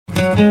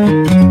Hello,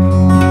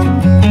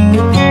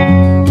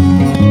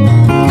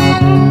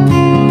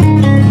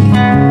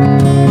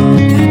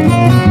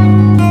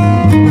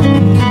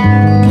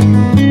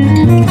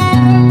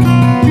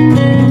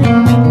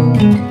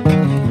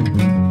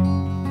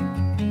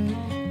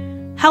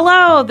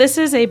 this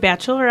is a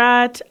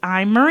Bachelorette.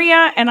 I'm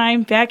Maria, and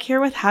I'm back here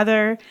with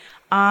Heather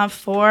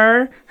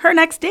for her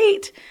next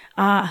date.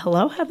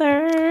 Hello,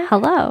 Heather.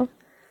 Hello.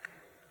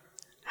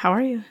 How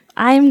are you?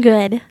 I'm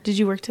good. Did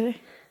you work today?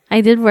 I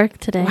did work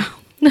today. Wow.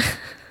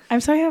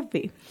 I'm so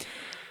happy.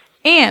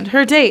 And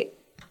her date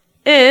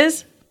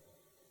is...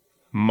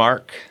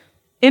 Mark.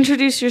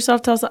 Introduce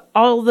yourself. Tell us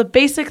all the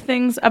basic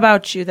things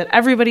about you that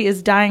everybody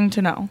is dying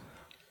to know.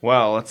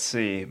 Well, let's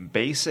see.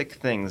 Basic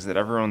things that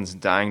everyone's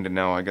dying to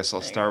know. I guess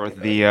I'll start with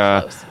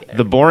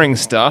the boring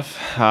stuff.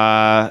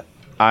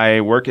 I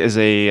work as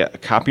a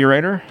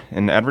copywriter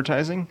in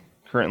advertising.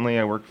 Currently,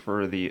 I work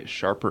for the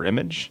Sharper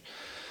Image.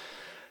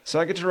 So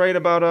I get to write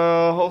about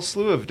a whole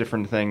slew of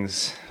different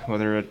things,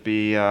 whether it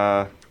be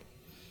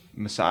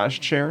massage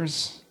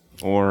chairs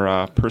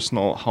or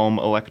personal home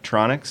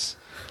electronics,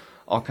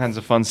 all kinds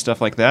of fun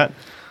stuff like that.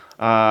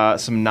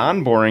 Some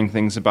non-boring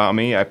things about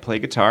me. I play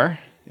guitar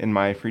in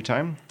my free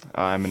time.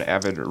 I'm an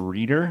avid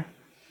reader.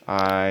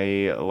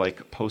 I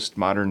like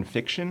postmodern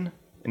fiction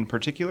in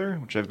particular,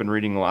 which I've been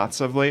reading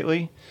lots of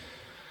lately.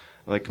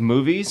 I like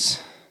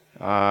movies.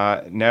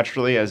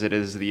 Naturally, as it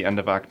is the end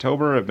of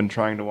October, I've been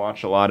trying to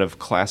watch a lot of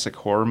classic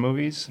horror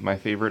movies, my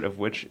favorite of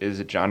which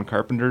is John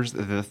Carpenter's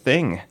The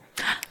Thing.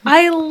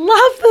 I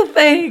love The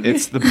Thing.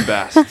 It's the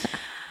best.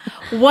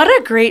 What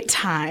a great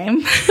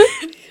time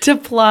to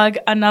plug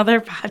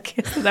another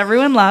podcast that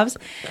everyone loves.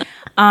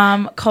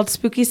 Called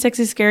Spooky,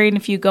 Sexy, Scary. And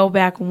if you go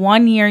back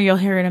 1 year, you'll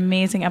hear an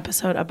amazing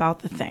episode about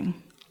The Thing.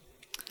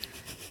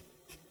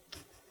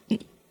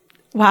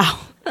 Wow.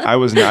 I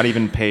was not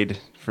even paid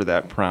for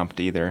that prompt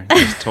either.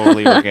 It's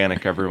totally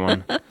organic,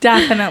 everyone.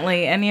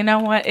 Definitely. And you know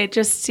what? It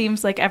just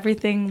seems like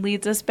everything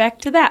leads us back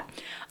to that.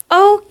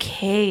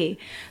 Okay.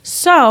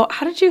 So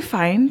how did you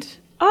find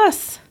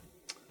us?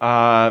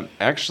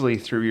 Actually,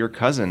 through your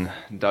cousin,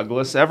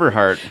 Douglas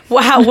Everhart.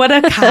 Wow, what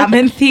a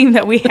common theme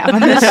that we have on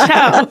this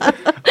show.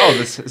 Oh,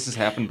 this has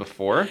happened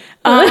before?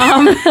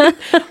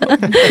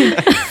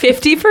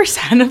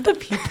 50% of the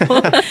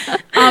people.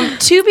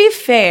 To be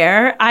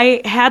fair,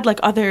 I had like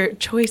other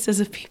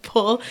choices of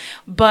people,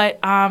 but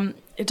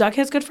Doug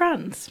has good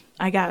friends,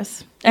 I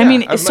guess. I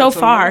mean, so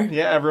far.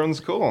 Yeah,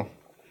 everyone's cool.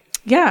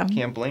 Yeah.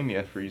 Can't blame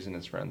you for using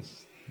his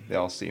friends. They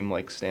all seem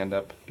like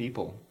stand-up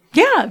people.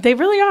 Yeah, they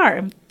really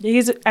are.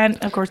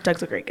 And of course,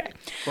 Doug's a great guy.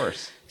 Of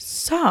course.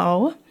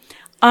 So,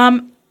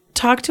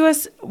 talk to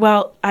us.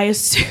 Well, I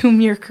assume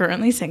you're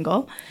currently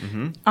single.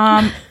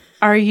 Mm-hmm.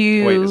 Are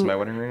you? Wait, is my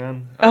wedding ring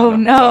on? Oh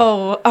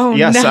no! Oh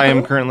yes, no! I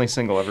am currently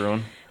single.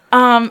 Everyone.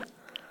 I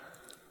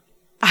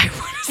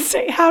want to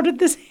say, how did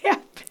this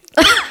happen?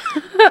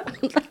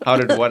 How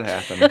did what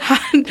happen?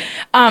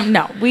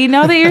 No, we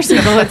know that you're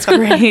single. It's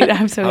great.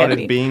 I'm so happy. How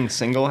did being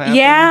single happen?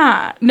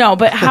 Yeah. No,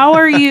 but how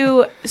are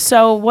you?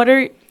 So, what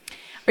are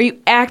you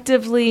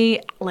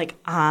actively like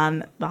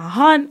on the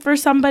hunt for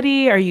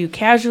somebody? Are you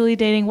casually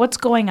dating? What's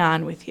going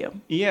on with you?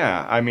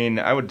 Yeah, I mean,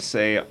 I would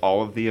say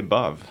all of the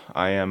above.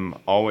 I am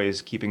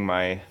always keeping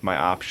my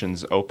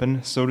options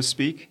open, so to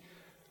speak.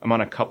 I'm on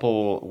a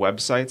couple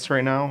websites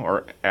right now,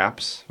 or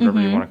apps,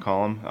 whatever you want to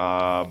call them.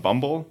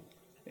 Bumble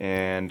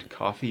and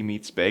Coffee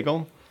Meets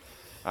Bagel.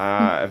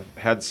 I've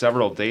had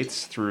several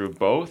dates through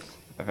both.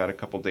 I've had a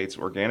couple dates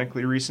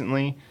organically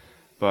recently,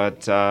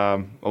 but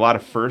a lot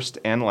of first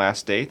and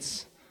last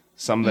dates.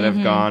 Some that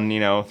have gone,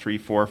 3,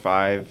 4,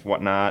 5,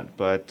 whatnot,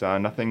 but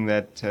nothing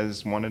that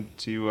has wanted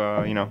to,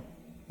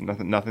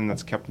 nothing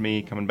that's kept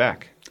me coming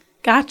back.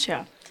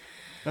 Gotcha.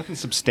 Nothing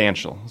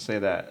substantial, I'll say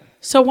that.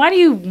 So why did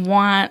you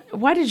want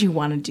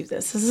to do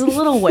this? This is a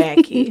little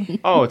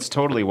wacky. Oh, it's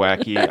totally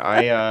wacky.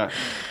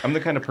 I'm the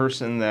kind of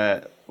person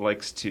that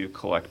likes to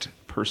collect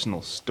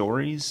personal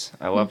stories.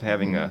 I love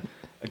having a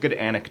good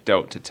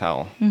anecdote to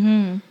tell.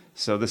 Mm-hmm.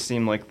 So this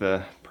seemed like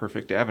the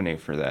perfect avenue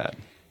for that.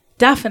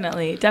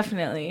 Definitely.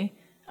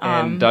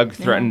 And Doug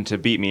threatened to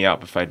beat me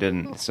up if I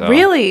didn't. So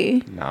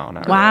really? No,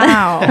 not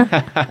wow.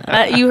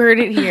 Really. You heard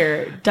it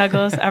here.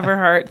 Douglas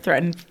Everhart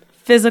threatened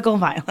physical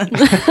violence.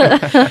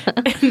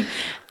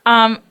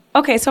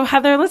 Okay, so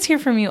Heather, let's hear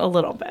from you a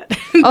little bit.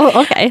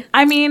 Oh, okay.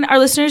 I mean, our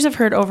listeners have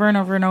heard over and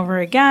over and over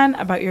again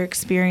about your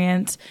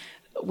experience,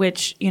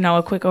 which,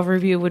 a quick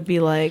overview would be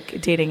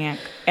like dating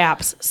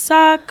apps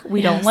suck.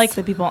 We don't like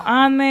the people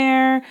on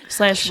there.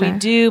 / we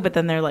do, but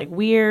then they're like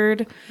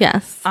weird.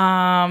 Yes.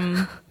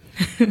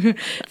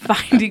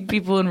 Finding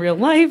people in real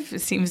life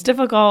seems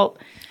difficult.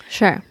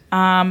 Sure.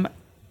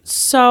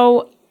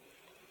 So,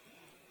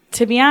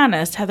 to be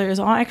honest, Heather is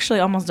actually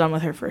almost done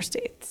with her first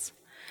dates.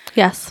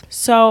 Yes.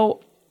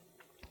 So,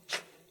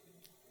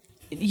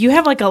 you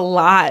have like a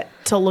lot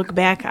to look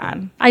back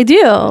on. I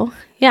do.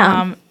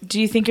 Yeah.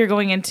 Do you think you're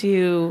going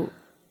into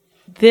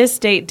this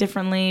date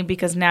differently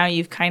because now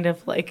you've kind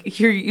of like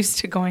you're used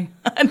to going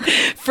on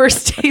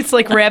first dates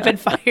like rapid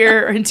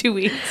fire in 2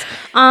 weeks?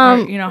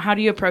 Or, how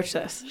do you approach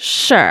this?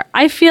 Sure.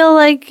 I feel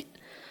like,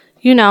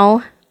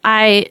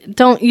 I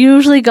don't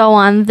usually go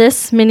on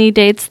this many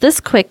dates this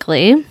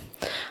quickly.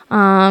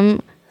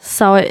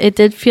 So it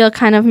did feel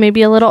kind of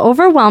maybe a little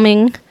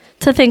overwhelming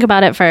to think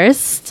about at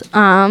first.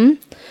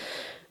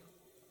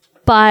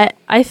 But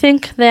I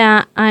think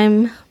that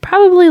I'm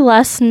probably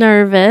less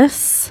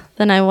nervous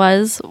than I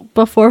was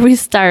before we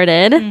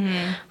started.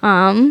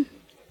 But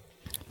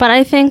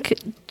I think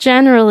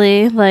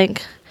generally,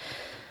 like,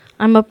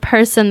 I'm a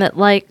person that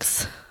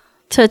likes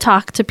to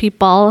talk to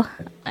people,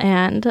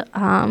 and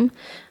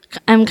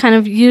I'm kind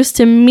of used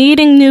to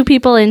meeting new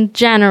people in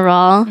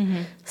general.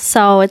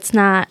 So it's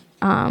not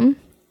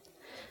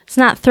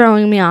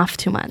throwing me off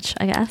too much,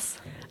 I guess.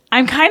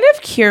 I'm kind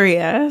of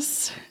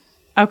curious.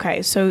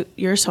 Okay, so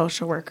you're a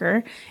social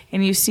worker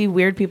and you see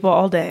weird people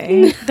all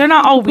day. They're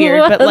not all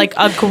weird, but like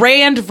a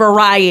grand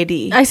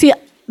variety. I see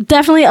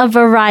definitely a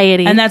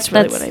variety. And that's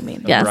really what I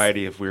mean. A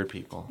variety of weird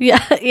people.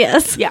 Yeah,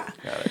 yes. Yeah.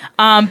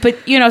 But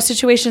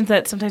situations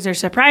that sometimes are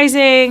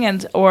surprising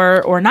and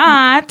or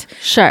not.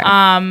 Sure.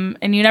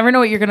 And you never know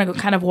what you're going to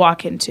kind of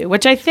walk into,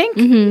 which I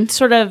think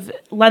sort of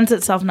lends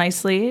itself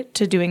nicely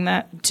to doing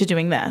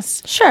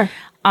this. Sure.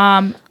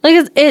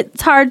 Like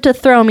it's hard to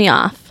throw me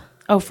off.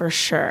 Oh, for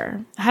sure.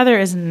 Heather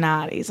is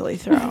not easily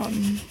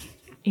thrown.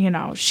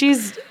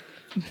 She's...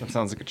 That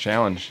sounds like a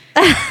challenge.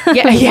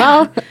 Yeah.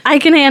 Well, I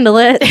can handle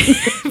it.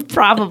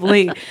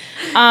 Probably.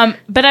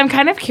 But I'm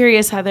kind of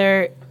curious,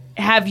 Heather,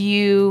 have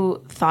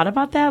you thought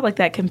about that? Like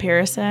that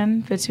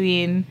comparison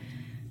between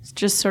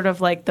just sort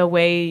of like the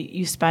way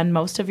you spend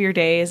most of your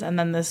days and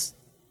then this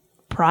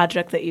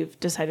project that you've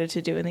decided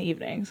to do in the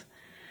evenings?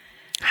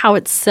 How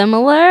it's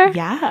similar?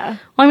 Yeah.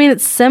 Well, I mean,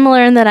 it's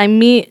similar in that I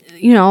meet,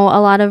 a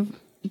lot of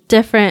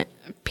different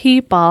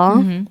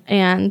people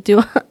and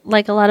do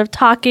like a lot of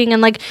talking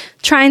and like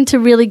trying to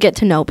really get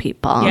to know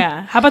people.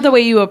 Yeah. How about the way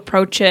you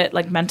approach it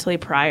like mentally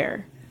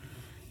prior?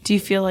 Do you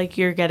feel like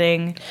you're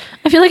getting...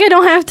 I feel like I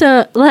don't have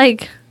to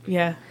like...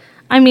 Yeah.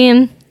 I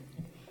mean,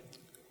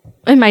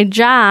 in my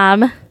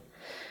job,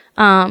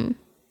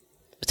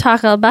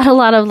 talk about a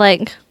lot of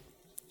like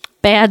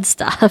bad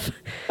stuff.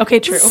 Okay,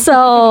 true.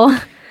 So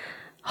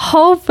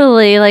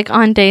hopefully like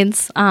on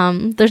dates,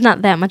 there's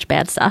not that much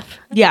bad stuff.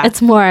 Yeah.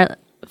 It's more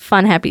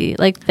fun, happy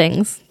like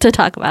things to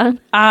talk about.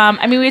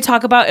 We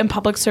talk about in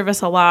public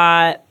service a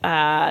lot,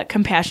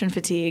 compassion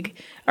fatigue.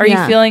 Are you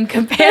feeling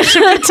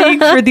compassion fatigue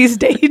for these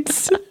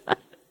dates?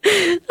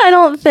 I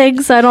don't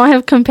think so. I don't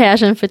have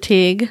compassion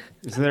fatigue.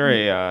 Is there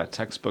a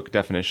textbook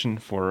definition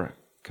for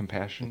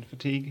compassion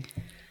fatigue?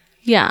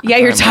 Yeah. Yeah,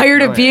 you're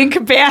tired of being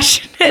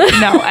compassionate.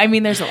 No,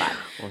 there's a lot.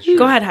 Well, sure.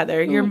 Go ahead,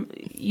 Heather.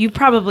 You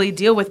probably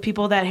deal with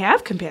people that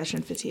have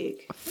compassion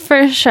fatigue.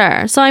 For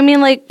sure. So,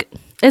 like,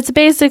 it's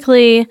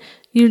basically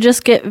you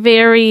just get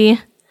very,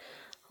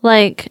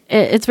 like,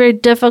 it's very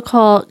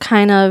difficult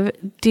kind of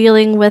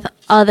dealing with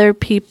other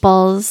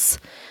people's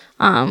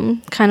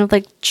kind of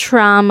like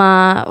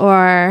trauma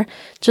or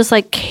just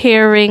like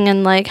caring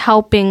and like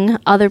helping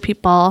other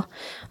people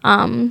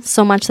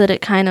so much that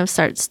it kind of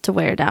starts to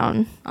wear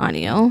down on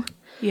you.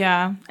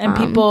 Yeah. And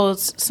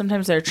people's,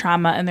 sometimes their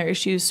trauma and their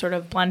issues sort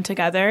of blend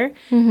together.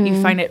 You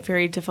find it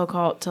very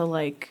difficult to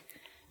like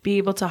be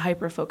able to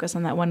hyper focus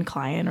on that one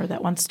client or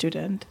that one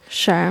student.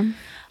 Sure.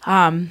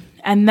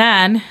 And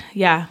then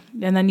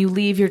you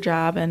leave your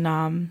job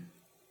and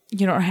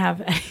you don't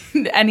have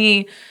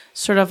any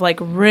sort of like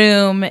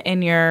room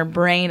in your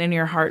brain and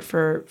your heart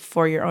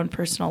for your own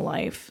personal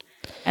life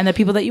and the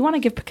people that you want to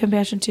give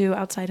compassion to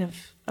outside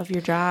of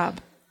your job.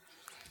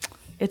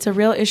 It's a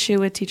real issue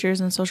with teachers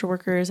and social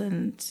workers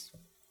and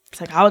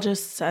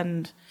psychologists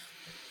and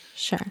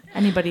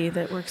anybody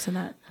that works in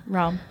that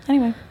realm.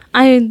 Anyway.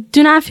 I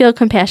do not feel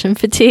compassion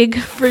fatigue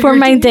for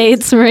my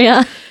dates,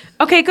 Maria.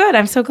 Okay, good.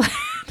 I'm so glad.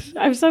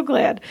 I'm so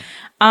glad.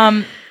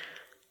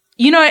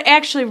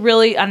 Actually,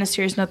 really, on a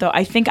serious note, though,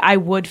 I think I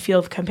would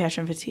feel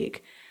compassion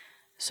fatigue.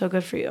 So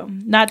good for you.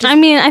 Not just.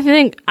 I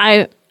think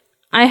I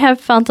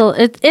have felt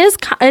it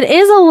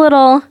is a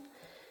little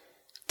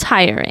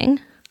tiring,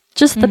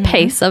 just the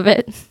pace of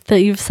it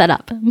that you've set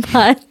up,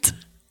 but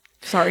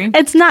sorry,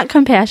 it's not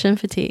compassion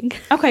fatigue.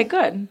 Okay,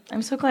 good.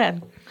 I'm so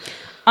glad.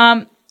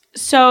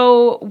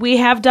 So we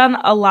have done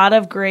a lot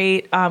of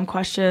great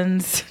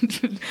questions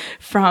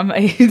from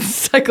a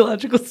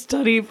psychological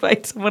study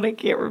by someone I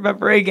can't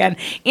remember again.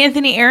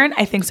 Anthony Aaron?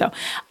 I think so.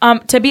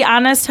 To be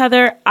honest,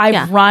 Heather,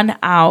 I've run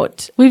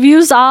out. We've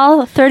used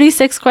all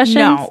 36 questions?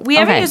 No, we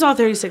haven't used all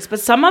 36, but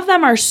some of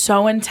them are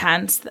so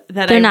intense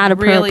that they're not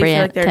really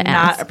feel like they're not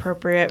ask.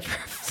 Appropriate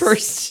for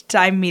first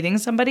time meeting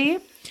somebody.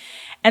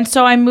 And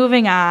so I'm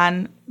moving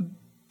on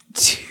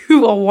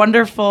to a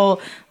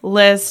wonderful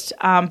list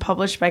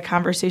published by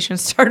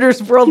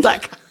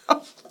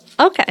ConversationStartersWorld.com.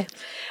 Okay.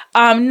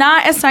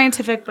 Not as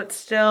scientific, but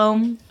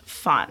still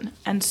fun.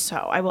 And so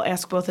I will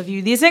ask both of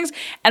you these things,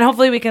 and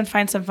hopefully we can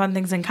find some fun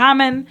things in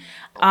common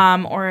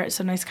or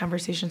some nice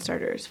conversation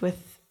starters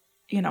with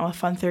a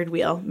fun third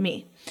wheel,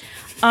 me.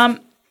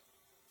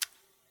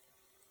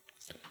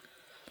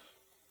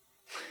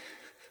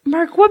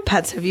 Mark, what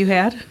pets have you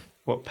had?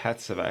 What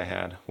pets have I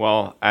had?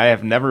 Well, I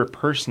have never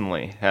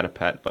personally had a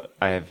pet, but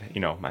I have,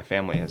 my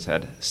family has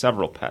had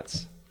several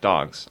pets.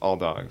 Dogs, all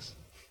dogs.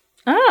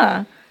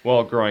 Ah,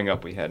 Well, growing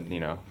up, we had,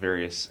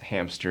 various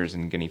hamsters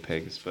and guinea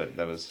pigs, but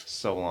that was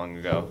so long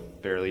ago.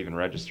 Barely even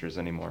registers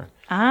anymore.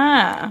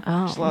 ah.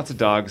 There's lots of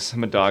dogs.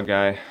 I'm a dog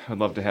guy. I'd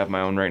love to have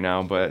my own right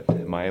now,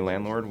 but my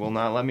landlord will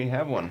not let me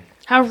have one.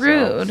 How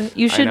rude.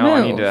 You should I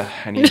know, move.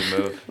 I need to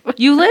move.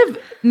 You live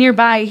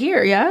nearby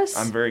here, yes?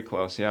 I'm very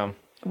close, yeah.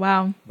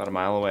 Wow. About a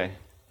mile away.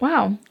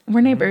 Wow.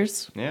 We're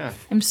neighbors. Yeah.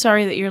 I'm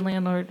sorry that your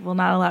landlord will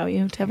not allow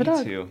you to have a Me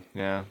dog. too.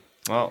 Yeah.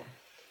 Well,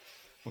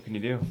 what can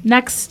you do?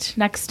 Next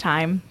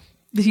time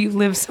you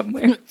live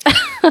somewhere.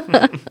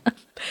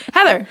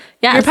 Heather,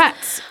 Yes. your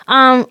pets.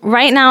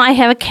 Right now I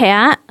have a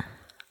cat.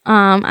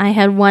 I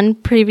had one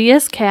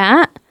previous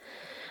cat.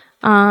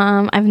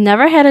 I've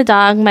never had a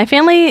dog. My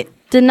family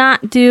did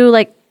not do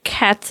like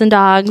cats and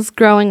dogs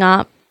growing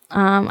up.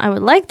 I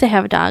would like to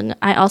have a dog.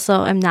 I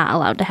also am not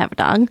allowed to have a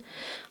dog.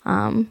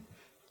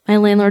 My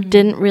landlord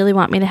didn't really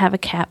want me to have a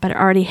cat, but I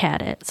already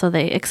had it, so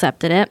they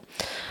accepted it.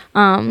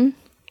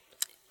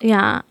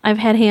 Yeah, I've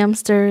had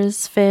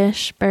hamsters,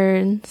 fish,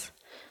 birds.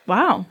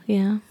 Wow.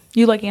 Yeah,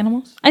 You like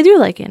animals? I do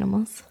like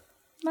animals.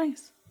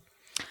 Nice.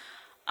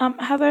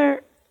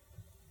 Heather,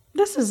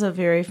 this is a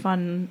very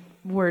fun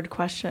word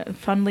question.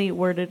 Funly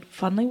worded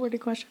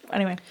question.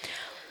 Anyway,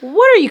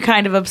 what are you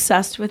kind of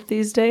obsessed with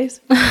these days?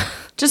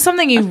 Just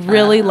something you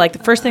really like. The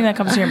first thing that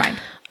comes to your mind.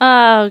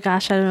 Oh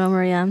gosh, I don't know,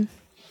 Maria.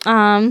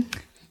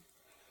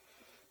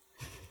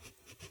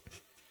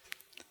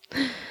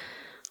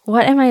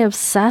 What am I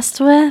obsessed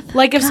with?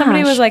 Like if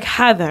somebody Gosh. was like,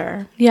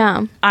 Heather,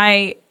 Yeah.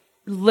 I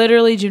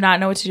literally do not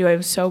know what to do.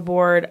 I'm so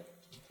bored.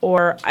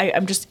 Or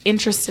I'm just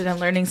interested in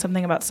learning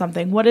something about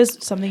something. What is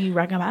something you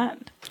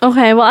recommend?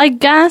 Okay, well, I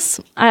guess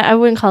I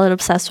wouldn't call it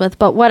obsessed with,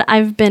 but what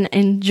I've been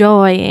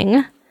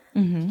enjoying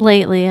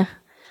lately,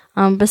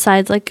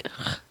 besides like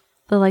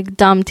the like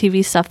dumb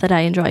TV stuff that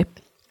I enjoy,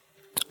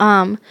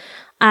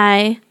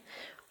 I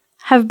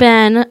have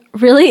been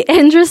really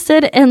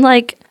interested in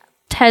like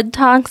TED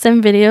Talks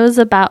and videos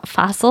about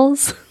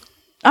fossils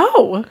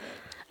Oh,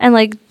 and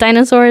like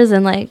dinosaurs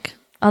and like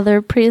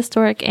other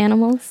prehistoric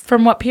animals.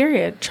 from what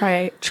period?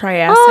 Triassic,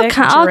 All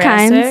Jurassic?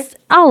 kinds,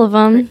 all of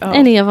them, Oh.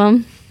 any of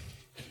them.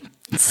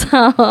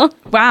 So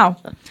Wow.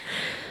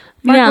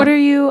 Mark, Yeah. what are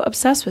you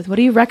obsessed with? What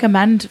do you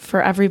recommend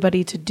for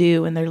everybody to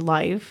do in their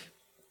life?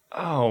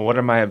 Oh, what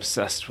am I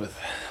obsessed with?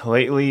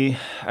 Lately,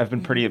 I've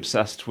been pretty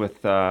obsessed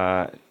with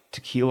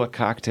tequila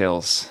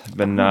cocktails. I've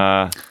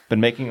been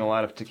making a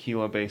lot of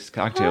tequila-based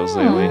cocktails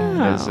lately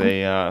as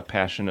a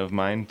passion of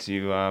mine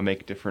to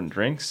make different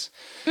drinks.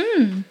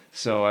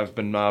 So I've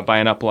been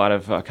buying up a lot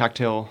of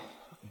cocktail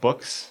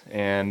books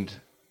and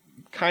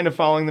kind of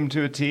following them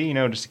to a T,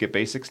 just to get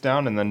basics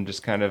down, and then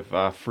just kind of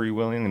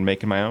freewheeling and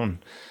making my own.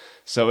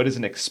 So it is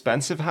an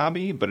expensive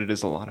hobby, but it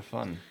is a lot of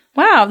fun.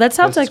 Wow, that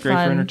sounds Plus, like it's great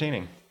fun. for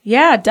entertaining.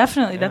 Yeah,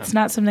 definitely. That's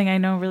not something I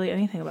know really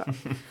anything about,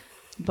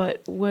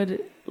 but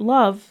would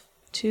love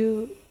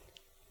to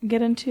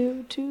get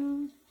into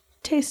to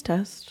taste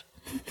test.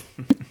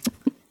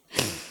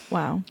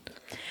 Wow.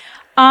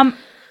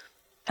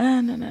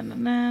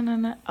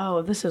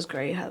 Oh, this is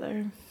great,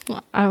 Heather.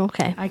 oh,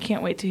 okay. I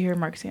can't wait to hear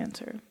Mark's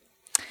answer.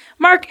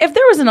 Mark, if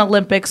there was an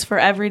Olympics for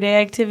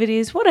everyday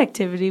activities, what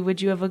activity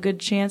would you have a good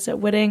chance at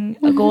winning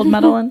a gold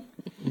medal in?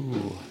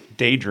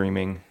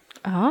 Daydreaming.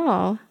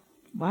 Oh.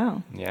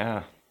 Wow.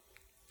 Yeah.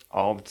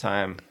 All the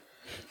time.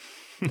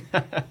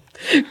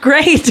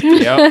 Great.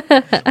 Yep.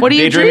 What do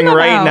you dream Daydreaming about?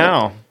 right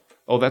now.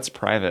 Oh, that's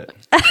private.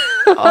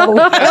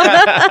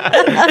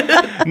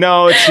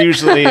 No,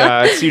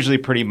 it's usually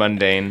pretty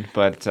mundane,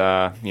 but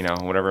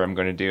whatever I'm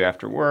going to do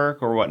after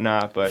work or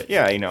whatnot. But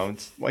yeah,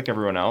 it's like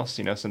everyone else.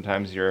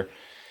 Sometimes your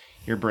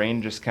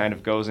brain just kind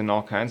of goes in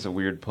all kinds of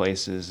weird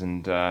places,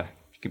 and you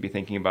could be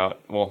thinking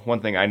about. Well,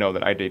 one thing I know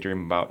that I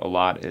daydream about a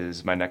lot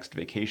is my next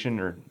vacation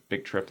or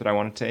big trip that I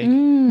want to take.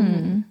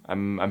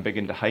 I'm big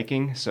into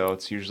hiking, so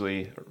it's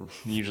usually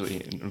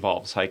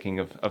involves hiking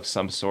of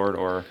some sort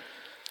or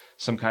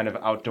some kind of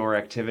outdoor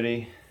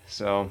activity.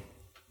 So,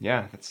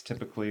 yeah, that's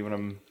typically what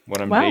I'm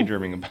Wow.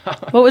 daydreaming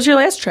about. What was your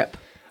last trip?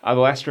 The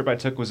last trip I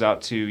took was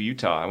out to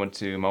Utah. I went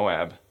to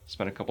Moab,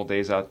 spent a couple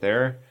days out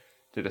there,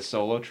 did a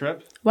solo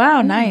trip.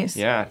 Wow, nice.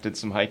 Yeah, did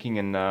some hiking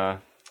in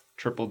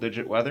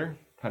triple-digit weather,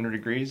 100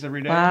 degrees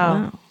every day.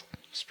 Wow.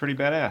 It's pretty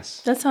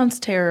badass. That sounds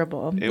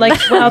terrible. It Like,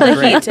 was well, the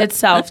great. heat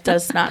itself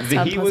does not The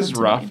sound heat was pleasant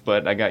to rough, me.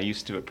 but I got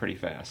used to it pretty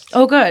fast.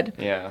 Oh, good.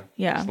 Yeah.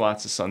 Yeah. Just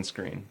lots of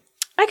sunscreen.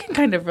 I can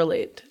kind of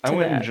relate to I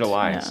went that. in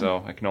July, Yeah.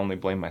 so I can only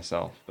blame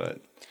myself,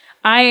 but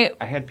I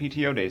had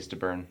PTO days to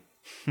burn.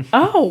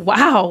 Oh,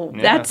 wow.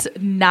 Yeah. That's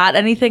not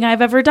anything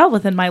I've ever dealt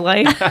with in my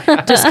life.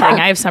 Just kidding.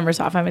 I have summers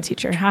off. I'm a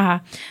teacher. Haha.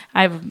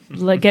 I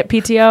get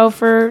PTO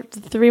for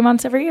 3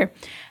 months every year.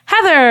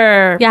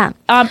 Heather. Yeah.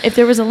 If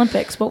there was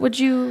Olympics, what would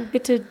you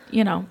get to,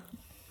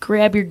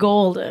 grab your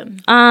gold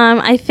in?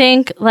 I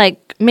think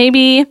like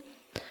maybe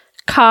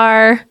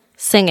car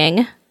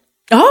singing.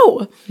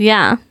 Oh,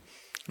 Yeah.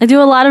 I do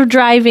a lot of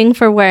driving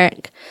for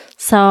work.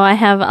 So I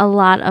have a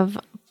lot of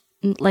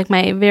like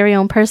my very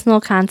own personal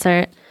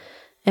concert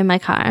in my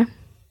car.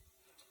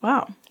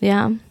 wow.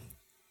 Yeah.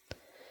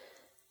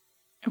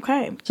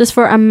 Okay. Just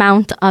for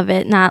amount of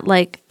it, not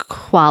like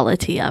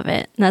quality of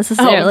it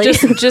necessarily.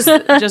 Oh, just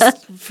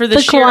for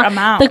the sheer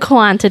amount. The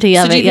quantity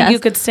So of do it, you think yes. you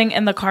could sing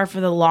in the car for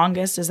the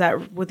longest? Is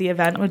that what the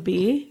event would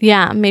be?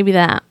 Yeah, maybe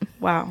that.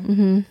 Wow.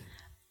 Mm-hmm.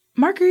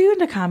 Mark, are you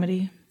into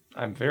comedy?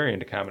 I'm very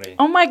into comedy.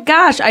 Oh my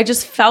gosh, I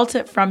just felt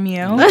it from you.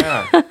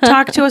 Yeah.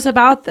 Talk to us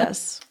about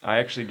this. I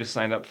actually just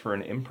signed up for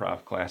an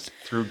improv class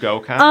through Go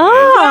Comedy.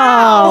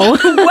 Oh,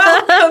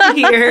 Welcome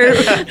here.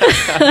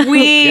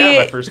 Yeah,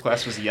 my first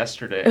class was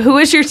yesterday. Who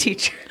is your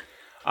teacher?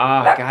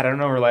 God, I don't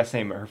know her last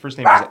name. Her first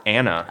name is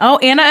Anna. Oh,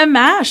 Anna and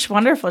Mash.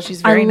 Wonderful.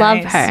 She's very I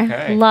love nice. her.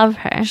 Okay. Love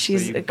her.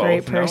 She's So a you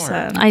great both know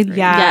her. person.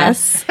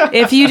 Yes.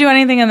 If you do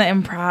anything in the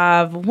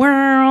improv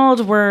world,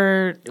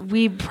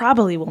 we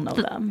probably will know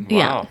them.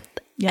 Yeah. Wow.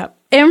 Yep.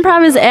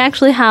 Improv is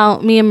actually how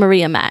me and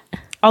Maria met.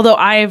 Although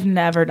I've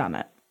never done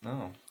it.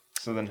 Oh.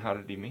 So then how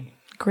did he meet?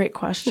 Great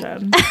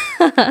question.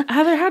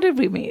 Heather, how did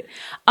we meet?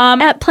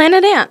 At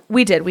Planet Ant.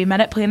 We did. We met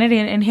at Planet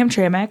Inn in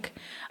Hamtramck.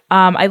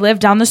 I lived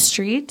down the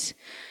street.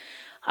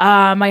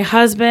 My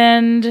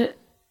husband,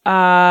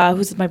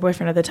 who's my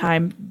boyfriend at the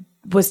time,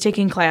 was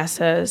taking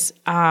classes,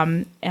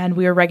 and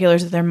we were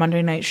regulars at their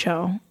Monday night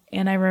show.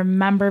 And I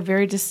remember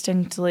very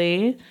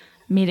distinctly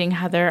meeting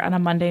Heather on a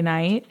Monday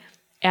night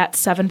at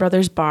Seven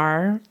Brothers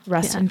Bar,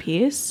 rest in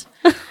peace.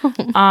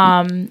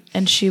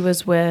 And she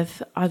was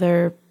with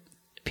other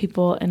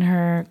people in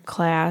her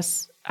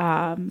class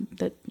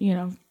that,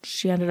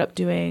 she ended up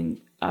doing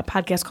a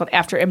podcast called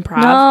After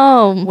Improv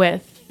No.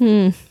 with,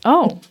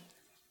 oh,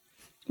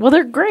 well,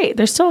 they're great.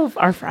 They're still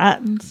our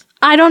friends.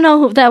 I don't know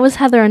who that was.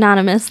 Heather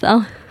Anonymous,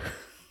 though.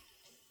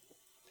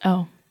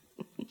 Oh.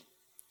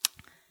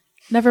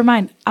 Never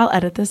mind. I'll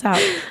edit this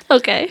out.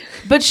 Okay.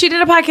 But she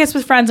did a podcast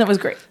with friends and it was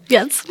great.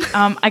 Yes.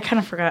 I kind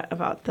of forgot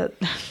about that.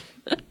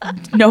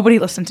 Nobody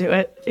listened to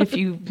it if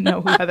you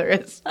know who Heather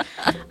is.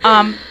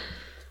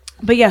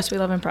 But yes, we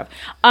love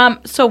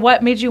improv. So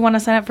what made you want to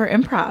sign up for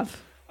improv?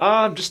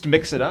 Just to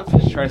mix it up,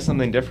 try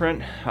something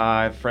different.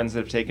 I have friends that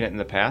have taken it in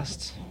the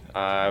past.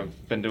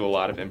 I've been to a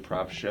lot of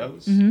improv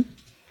shows. Mm-hmm.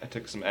 I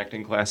took some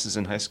acting classes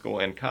in high school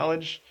and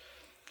college.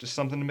 Just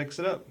something to mix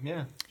it up.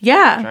 Yeah.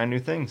 Yeah. Trying new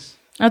things.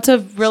 That's a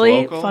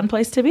really local. fun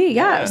place to be.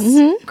 Yes.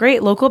 Yeah.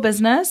 Great local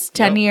business,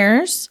 10 Yep.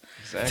 years.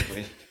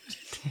 Exactly.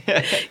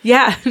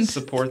 Yeah.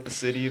 Support the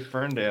city of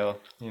Ferndale,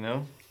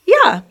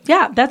 Yeah,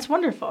 that's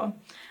wonderful.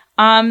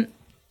 Heather,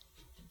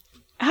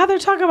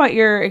 talk about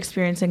your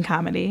experience in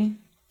comedy.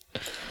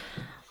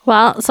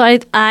 Well, so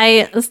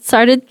I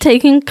started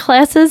taking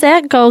classes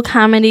at Go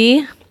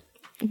Comedy.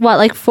 What,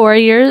 like 4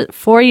 years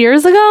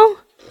ago?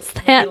 Is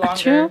that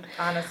true?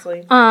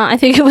 Honestly. I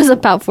think it was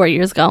about 4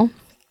 years ago.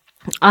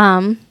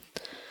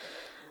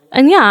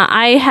 And yeah,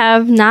 I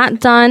have not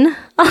done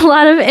a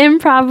lot of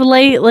improv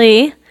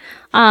lately.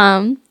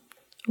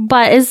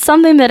 But it's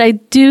something that I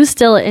do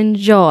still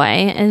enjoy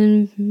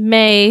and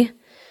may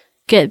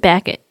get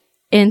back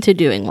into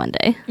doing one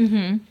day.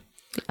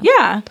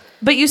 Yeah.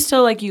 But you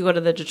still you go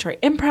to the Detroit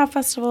Improv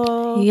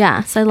Festival.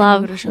 Yes, I You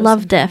go to shows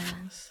love Diff.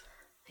 sometimes.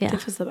 Yeah.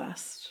 Diff is the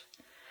best.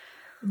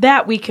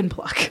 That we can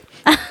pluck.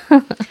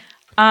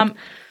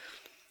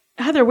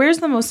 Heather, where's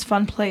the most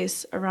fun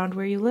place around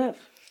where you live?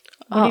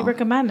 What do you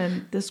recommend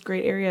in this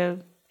great area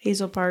of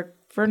Hazel Park,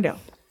 Ferndale?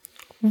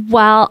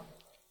 Well,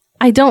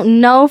 I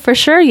don't know for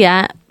sure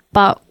yet,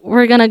 but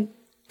we're going to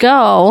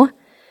go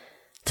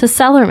to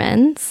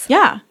Sellerman's,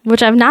 Yeah.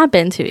 which I've not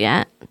been to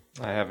yet.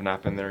 I have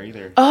not been there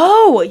either.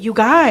 Oh, you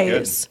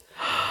guys.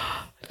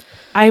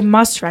 I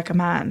must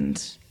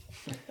recommend.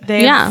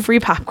 They have free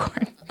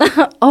popcorn.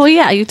 Oh,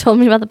 yeah, you told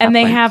me about the And popcorn.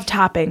 they have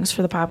toppings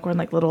for the popcorn,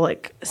 little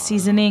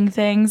seasoning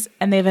things.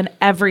 And they have an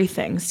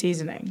everything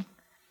seasoning.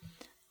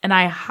 And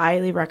I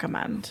highly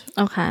recommend.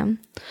 Okay.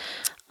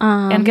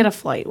 And get a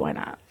flight. Why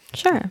not?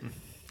 Sure.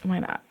 Why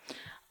not?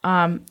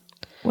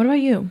 What about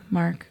you,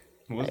 Mark?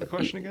 What was the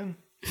question again?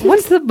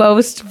 What's the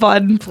most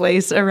fun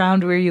place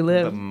around where you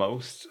The live?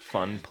 most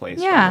fun place.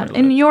 Yeah, where I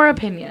in live. your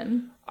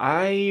opinion.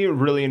 I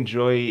really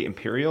enjoy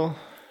Imperial.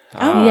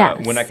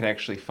 Yes. When I can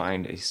actually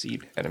find a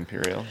seat at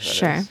Imperial. that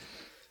Sure. is.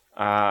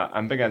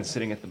 I'm big on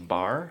sitting at the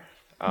bar.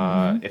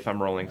 If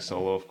I'm rolling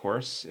solo, of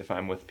course. If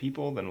I'm with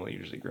people, then we'll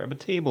usually grab a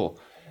table.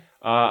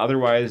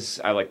 Otherwise,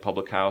 I like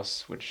Public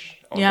House, which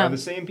owned Yeah. by the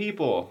same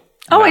people.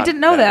 Oh, I Not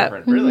didn't know that.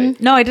 different. Really?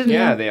 No, I didn't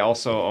Yeah, know. they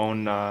also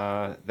own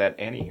that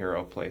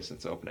Antihero place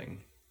that's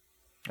opening.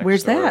 next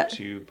Where's door that?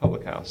 To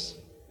Public House.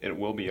 It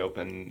will be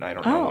open. I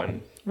don't know Oh.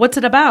 when. What's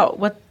it about?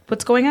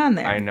 What's going on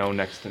there? I know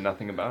next to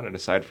nothing about it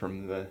aside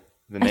from the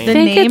I name. The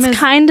think name it's is-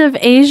 kind of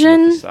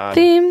Asian facade.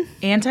 theme.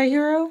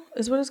 Antihero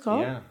is what it's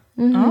called? Yeah,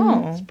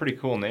 Oh, it's a pretty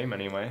cool name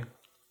anyway.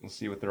 We'll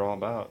see what they're all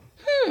about.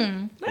 that's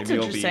Maybe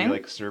it'll interesting.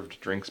 be served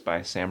drinks by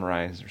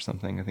samurais or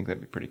something. I think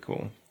that'd be pretty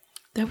cool.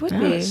 That would Yeah,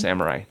 be.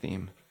 samurai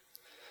theme.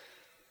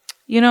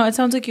 It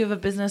sounds like you have a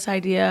business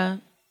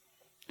idea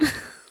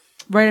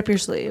Right up your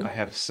sleeve. I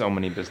have so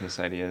many business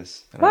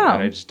ideas. And Wow.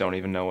 I just don't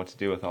even know what to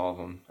do with all of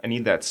them. I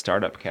need that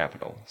startup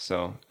capital.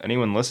 So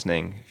anyone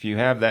listening, if you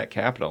have that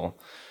capital,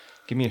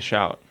 give me a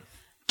shout.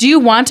 Do you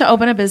want to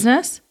open a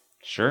business?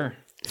 Sure.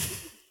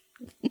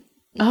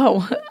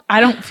 Oh, I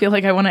don't feel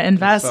like I want to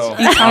invest. So-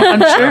 You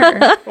sound unsure.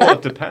 Well,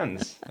 it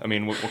depends. I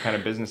mean, what kind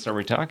of business are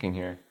we talking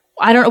here?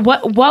 I don't know.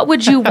 What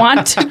would you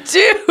want to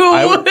do?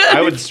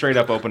 I would straight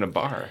up open a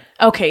bar.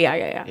 Okay,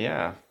 yeah.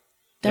 Yeah.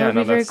 That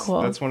would be very that's,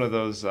 cool. That's one of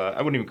those, I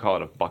wouldn't even call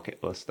it a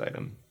bucket list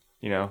item.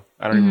 You know,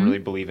 I don't even really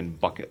believe in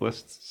bucket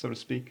lists, so to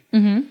speak.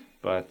 Mm-hmm.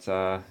 But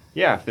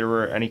yeah, if there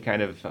were any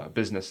kind of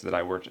business that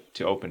I were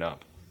to open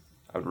up,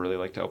 I would really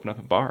like to open up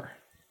a bar.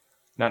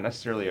 Not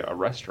necessarily a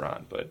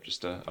restaurant, but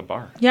just a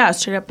bar. Yeah, a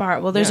straight up bar.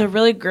 Well, there's Yeah. a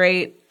really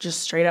great,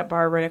 just straight up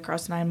bar right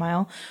across 9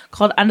 Mile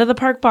called End of the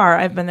Park Bar.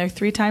 I've been there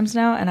 3 times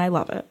now, and I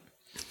love it.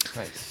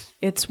 Nice.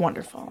 It's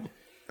wonderful.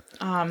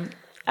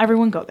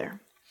 Everyone go there.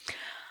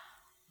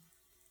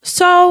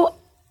 So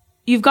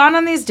you've gone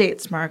on these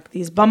dates, Mark,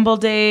 these Bumble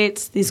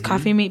dates, these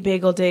coffee meet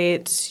bagel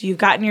dates. You've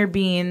gotten your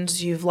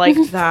beans. You've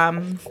liked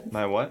them.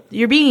 My what?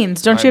 Your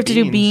beans. Don't My you have to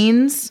do beans.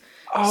 beans?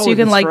 Oh, So you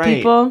can that's like right.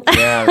 people?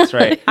 Yeah, that's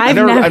right. I've I've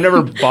never-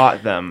 never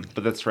bought them,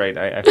 but that's right.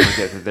 I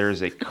forget that there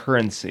is a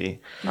currency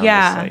on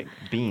Yeah. the site.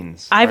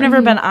 Beans. I've right?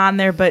 never been on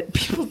there, but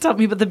people tell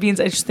me about the beans.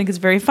 I just think it's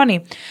very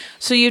funny.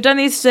 So you've done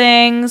these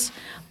things.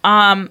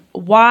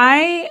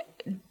 Why?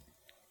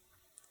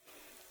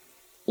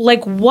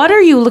 Like, what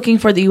are you looking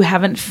for that you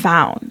haven't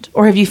found,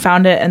 or have you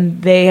found it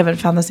and they haven't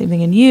found the same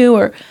thing in you,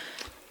 or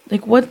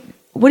like what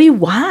do you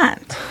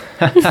want?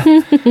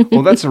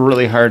 Well, that's a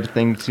really hard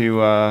thing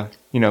to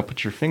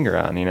put your finger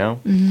on.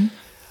 Mm-hmm.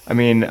 I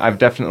mean, I've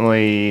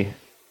definitely.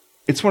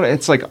 It's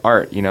like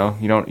art. You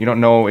don't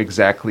know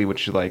exactly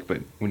what you like,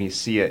 but when you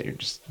see it, you're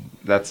just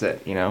that's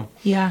it.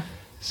 Yeah.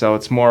 So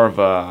it's more of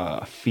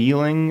a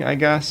feeling, I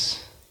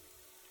guess.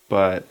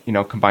 But,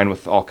 combined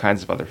with all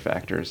kinds of other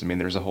factors. I mean,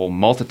 there's a whole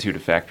multitude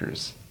of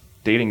factors.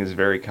 Dating is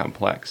very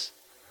complex.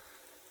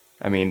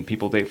 I mean,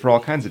 people date for all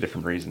kinds of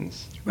different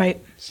reasons.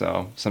 Right.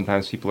 So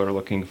sometimes people are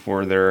looking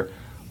for their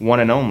one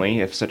and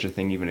only, if such a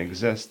thing even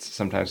exists.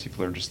 Sometimes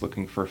people are just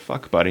looking for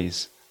fuck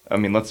buddies. I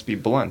mean, let's be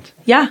blunt.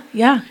 Yeah.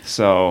 Yeah.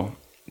 So,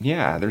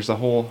 yeah, there's a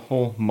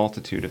whole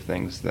multitude of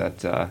things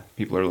that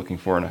people are looking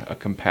for in a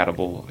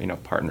compatible,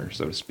 partner,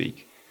 so to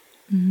speak.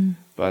 Mm-hmm.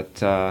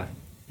 But,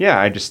 yeah,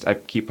 I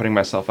keep putting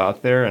myself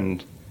out there,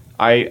 and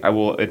I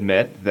will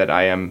admit that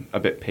I am a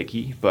bit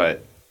picky,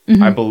 but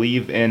I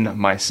believe in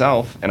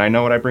myself, and I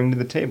know what I bring to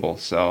the table.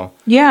 So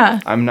Yeah.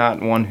 I'm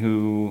not one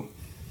who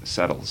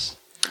settles.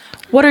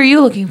 What are you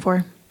looking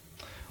for?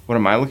 What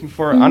am I looking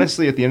for?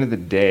 Honestly, at the end of the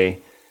day,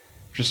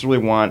 just really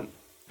want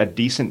a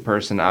decent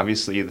person.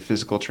 Obviously, the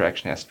physical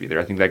attraction has to be there.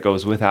 I think that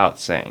goes without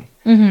saying.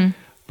 Mm-hmm.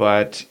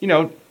 But,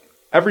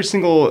 every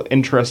single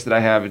interest that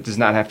I have, it does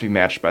not have to be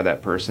matched by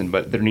that person,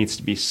 but there needs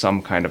to be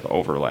some kind of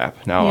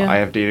overlap. Now, Yeah. I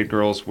have dated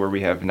girls where we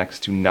have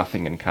next to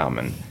nothing in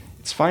common.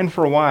 It's fine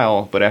for a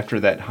while, but after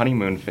that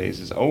honeymoon phase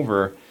is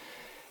over,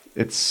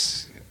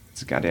 it's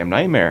a goddamn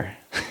nightmare.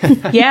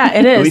 Yeah,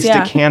 it is. At least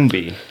yeah. it can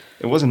be.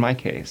 It wasn't my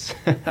case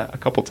a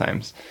couple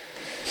times.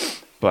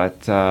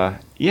 But,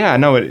 yeah,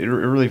 no, it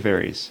really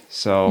varies.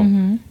 So,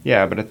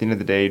 yeah, but at the end of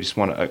the day, you just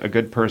want a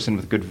good person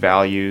with good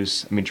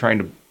values. I mean, trying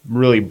to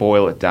really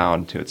boil it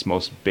down to its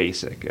most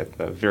basic, at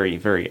the very,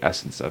 very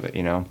essence of it,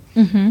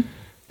 Mm-hmm.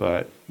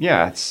 But,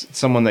 yeah, it's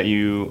someone that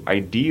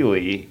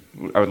ideally,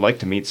 I would like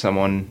to meet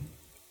someone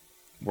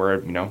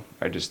where,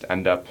 I just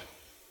end up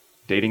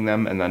dating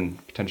them and then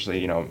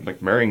potentially,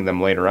 like marrying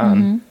them later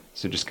on.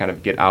 So just kind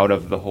of get out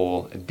of the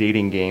whole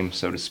dating game,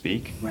 so to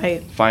speak.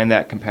 Right. Find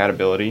that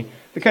compatibility.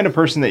 The kind of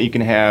person that you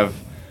can have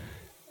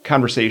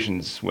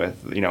conversations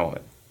with,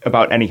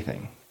 about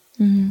anything.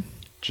 Mm-hmm.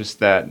 Just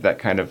that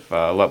kind of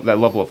that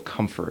level of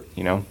comfort,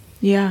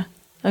 Yeah.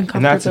 And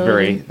that's a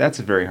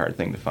very hard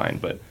thing to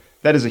find, but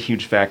that is a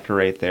huge factor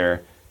right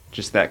there.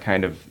 Just that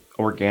kind of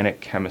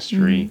organic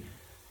chemistry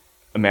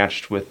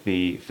matched with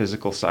the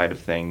physical side of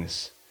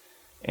things,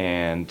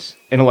 and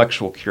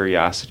intellectual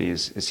curiosity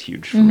is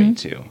huge for me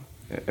too.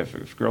 If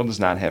a girl does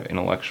not have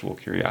intellectual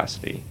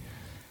curiosity,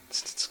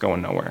 it's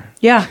going nowhere.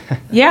 Yeah.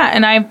 Yeah.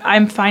 And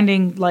I'm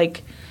finding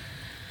like,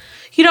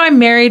 I'm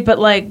married, but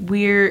like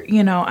we're,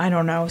 I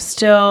don't know,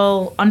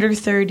 still under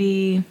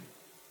 30.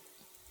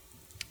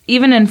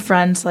 Even in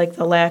friends, like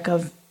the lack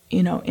of,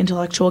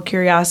 intellectual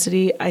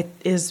curiosity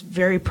is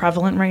very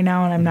prevalent right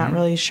now. And I'm not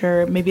really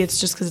sure. Maybe it's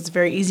just because it's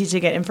very easy to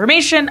get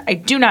information. I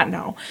do not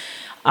know.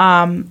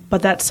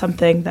 But that's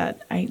something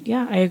that I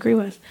agree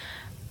with.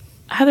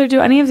 Heather, do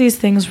any of these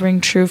things ring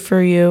true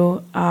for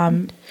you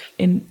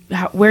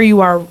where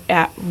you are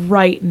at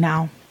right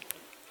now?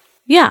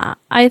 Yeah,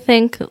 I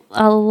think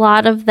a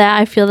lot of that,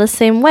 I feel the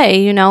same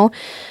way,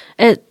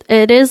 It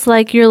is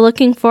like you're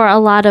looking for a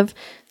lot of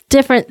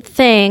different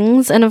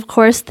things. And of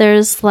course,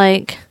 there's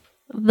like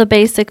the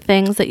basic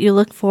things that you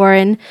look for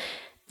in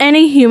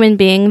any human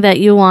being that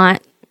you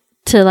want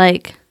to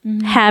like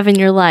have in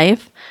your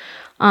life.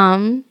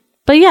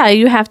 But But yeah,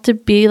 you have to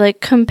be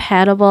like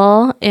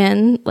compatible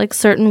in like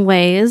certain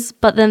ways.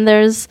 But then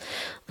there's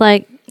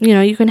like, you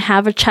know, you can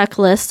have a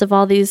checklist of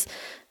all these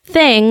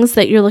things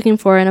that you're looking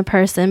for in a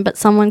person, but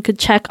someone could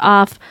check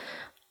off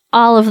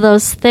all of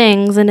those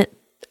things, and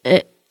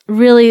it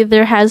really,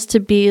 there has to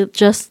be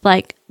just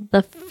like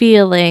the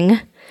feeling.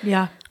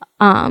 Yeah.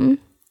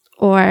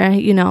 Or,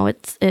 you know,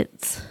 it's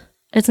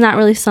not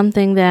really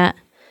something that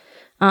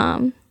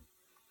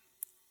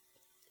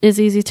is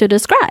easy to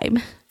describe.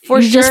 For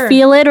you sure. just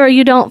feel it or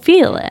you don't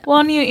feel it. Well,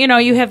 and you know,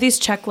 you have these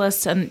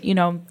checklists, and you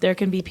know, there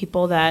can be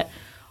people that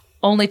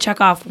only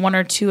check off one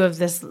or two of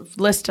this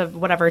list of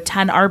whatever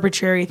 10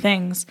 arbitrary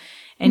things,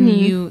 and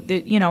you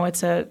know,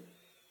 it's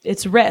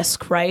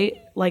risk, right?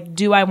 Like,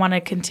 do I want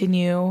to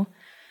continue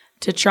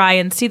to try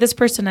and see this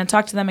person and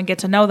talk to them and get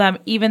to know them,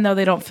 even though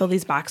they don't fill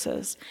these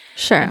boxes?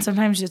 Sure. And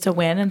sometimes it's a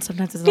win, and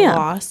sometimes it's a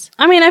loss.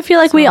 I mean, I feel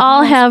like we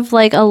all have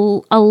like a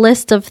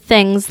list of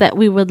things that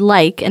we would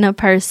like in a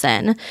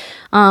person.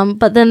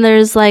 But then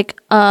there's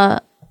like at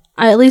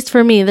least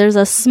for me, there's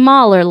a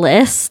smaller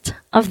list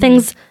of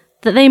things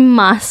that they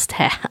must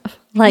have.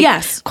 Like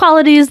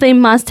qualities they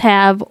must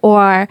have,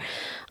 or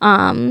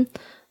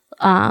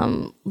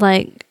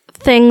like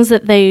things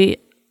that they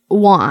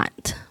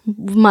want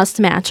must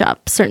match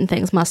up. Certain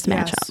things must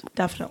match up.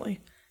 Definitely.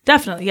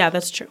 Yeah,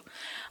 that's true.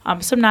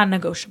 Some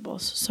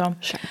non-negotiables. So,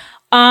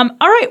 all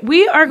right,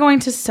 we are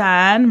going to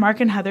send Mark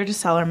and Heather to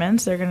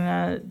Cellarman's. They're going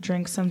to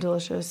drink some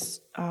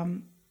delicious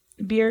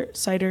beer,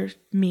 cider,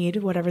 mead,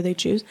 whatever they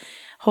choose.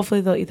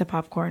 Hopefully they'll eat the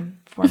popcorn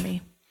for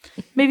me.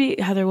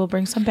 Maybe Heather will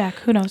bring some back.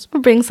 Who knows?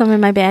 I'll bring some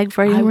in my bag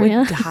for you, Maria. I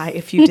would die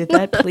if you did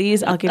that.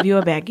 Please, I'll give you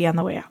a baggie on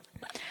the way out.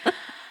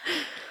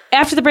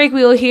 After the break,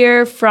 we will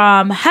hear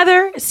from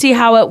Heather, see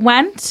how it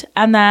went,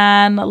 and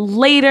then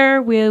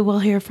later we will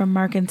hear from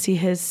Mark and see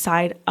his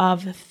side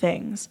of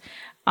things.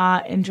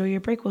 Enjoy your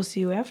break. We'll see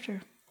you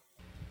after.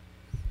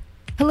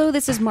 Hello,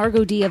 this is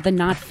Margot D of the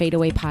Not Fade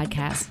Away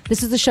podcast.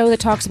 This is the show that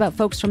talks about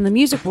folks from the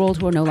music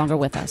world who are no longer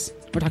with us.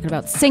 We're talking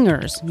about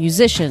singers,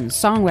 musicians,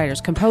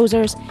 songwriters,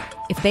 composers.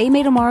 If they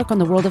made a mark on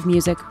the world of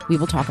music, we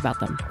will talk about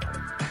them.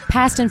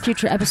 Past and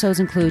future episodes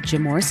include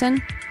Jim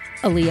Morrison,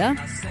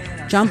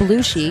 Aaliyah, John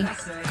Belushi,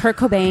 Kurt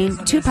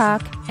Cobain,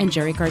 Tupac, and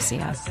Jerry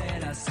Garcia.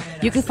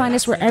 You can find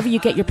us wherever you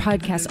get your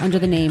podcasts under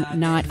the name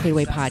Not Fade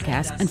Away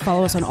Podcast, and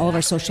follow us on all of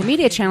our social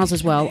media channels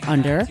as well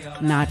under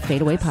Not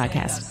Fade Away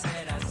Podcast.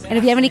 And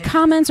if you have any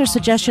comments or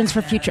suggestions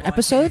for future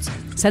episodes,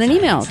 send an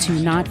email to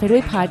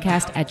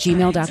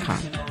notfadeawaypodcast@gmail.com.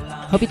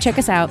 Hope you check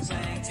us out.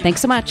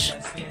 Thanks so much.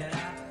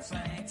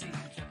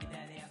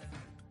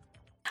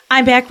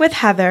 I'm back with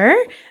Heather,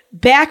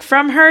 back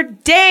from her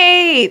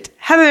date.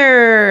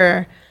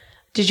 Heather,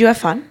 did you have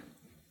fun?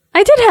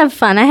 I did have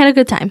fun. I had a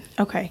good time.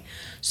 Okay.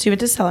 So you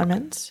went to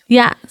Cellarman's.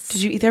 Yes.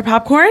 Did you eat their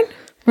popcorn?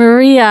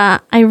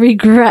 Maria, I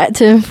regret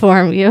to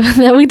inform you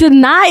that we did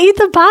not eat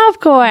the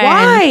popcorn.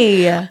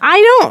 Why?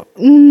 I don't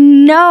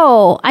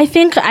know. I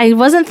think I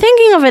wasn't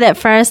thinking of it at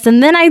first,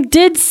 and then I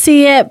did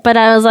see it, but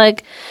I was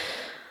like,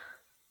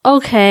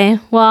 okay,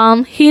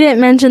 well, he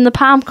didn't mention the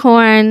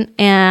popcorn,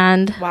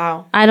 and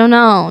wow, I don't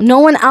know. No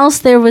one else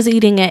there was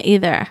eating it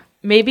either.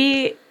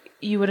 Maybe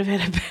you would have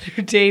had a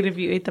better date if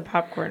you ate the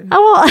popcorn.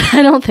 Oh, well,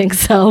 I don't think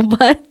so,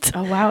 but...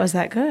 Oh, wow, is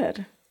that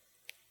good?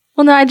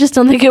 Well, no, I just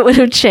don't think it would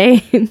have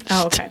changed.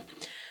 Oh, okay.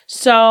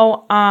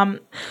 So,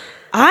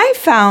 I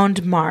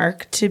found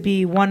Mark to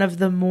be one of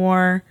the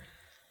more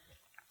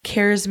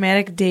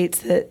charismatic dates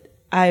that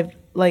I've,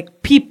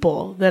 like,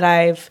 people that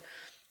I've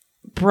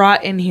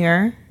brought in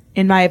here,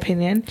 in my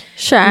opinion.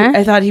 Sure.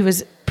 I thought he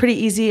was pretty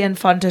easy and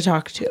fun to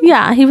talk to.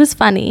 Yeah, he was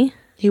funny.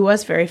 He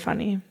was very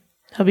funny.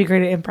 He'll be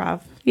great at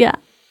improv. Yeah.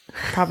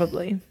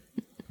 Probably.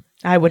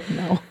 I wouldn't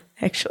know,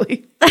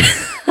 actually.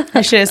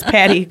 I should ask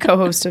Patty,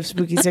 co-host of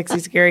Spooky, Sexy,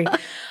 Scary.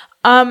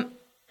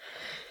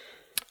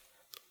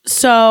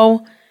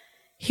 So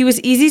he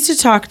was easy to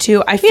talk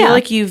to. I feel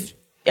like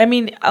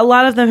a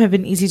lot of them have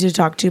been easy to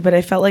talk to, but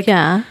I felt like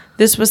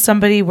this was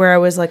somebody where I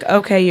was like,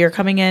 okay, you're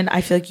coming in.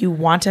 I feel like you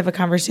want to have a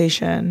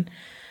conversation.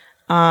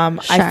 Sure.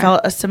 I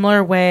felt a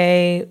similar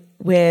way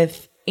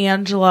with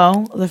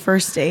Angelo, the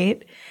first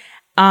date.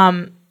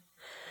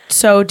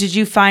 So did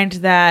you find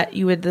that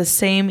you had the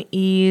same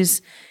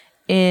ease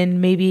in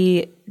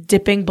maybe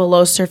dipping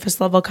below surface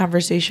level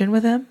conversation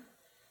with him?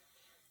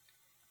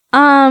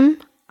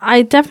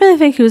 I definitely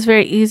think he was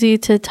very easy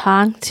to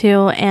talk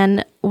to,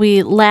 and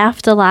we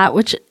laughed a lot,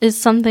 which is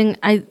something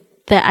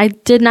that I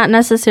did not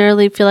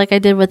necessarily feel like I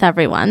did with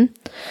everyone.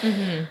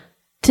 Mm-hmm.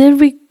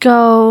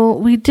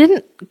 We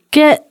didn't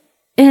get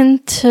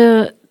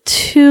into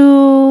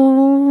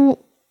too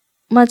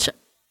much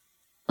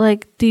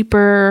like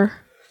deeper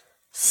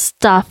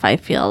stuff, I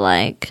feel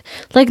like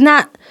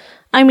not,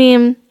 I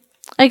mean,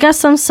 I guess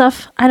some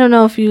stuff, I don't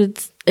know if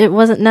it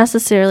wasn't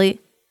necessarily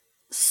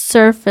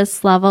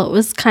surface level. It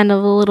was kind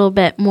of a little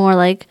bit more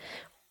like,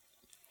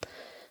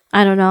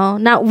 I don't know,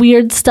 not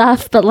weird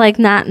stuff, but like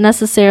not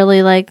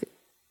necessarily like,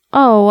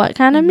 oh, what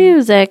kind of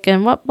music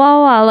and what blah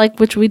blah, like,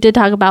 which we did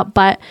talk about,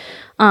 but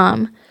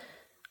I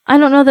I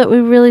don't know that we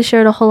really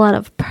shared a whole lot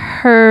of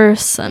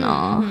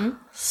personal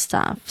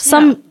stuff.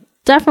 Some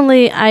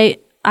definitely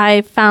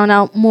I found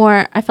out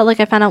more. I felt like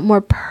I found out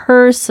more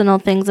personal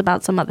things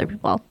about some other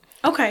people.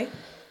 Okay,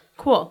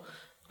 cool.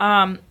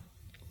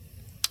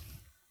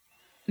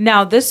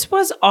 Now, this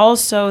was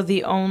also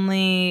the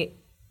only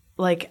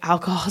like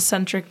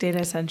alcohol-centric date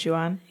I sent you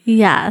on.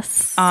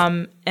 Yes.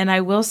 And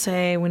I will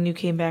say, when you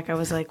came back, I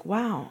was like,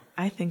 wow,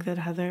 I think that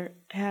Heather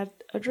had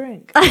a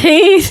drink.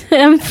 I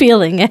am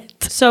feeling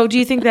it. So do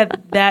you think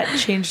that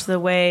changed the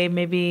way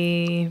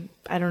maybe,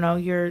 I don't know,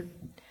 you're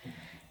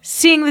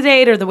seeing the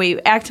date or the way you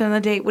acted on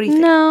the date? What do you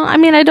think? No, I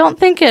mean, I don't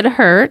think it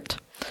hurt.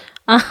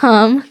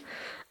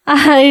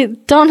 I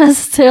don't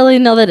necessarily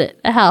know that it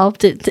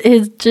helped.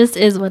 It just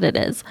is what it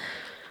is.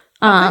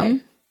 Yeah.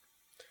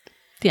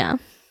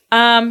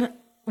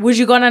 Would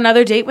you go on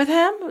another date with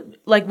him?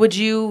 Like, would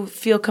you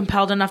feel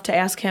compelled enough to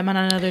ask him on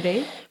another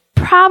date?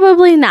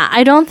 Probably not.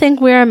 I don't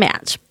think we're a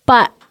match,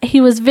 but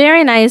he was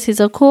very nice. He's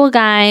a cool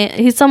guy.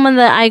 He's someone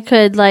that I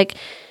could like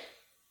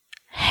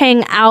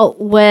hang out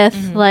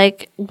with,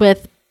 like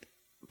with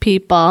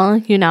people,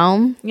 you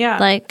know? Yeah.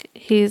 Like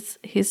he's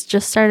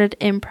just started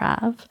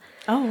improv.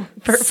 Oh,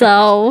 perfect.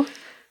 So,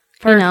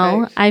 you know,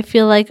 Perfect. I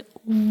feel like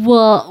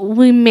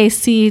we may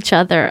see each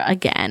other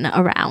again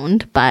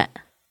around, but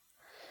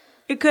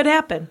It could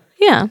happen.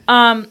 yeah.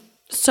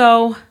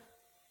 So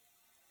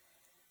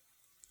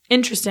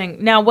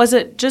interesting. Now, was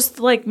it just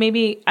like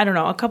maybe, I don't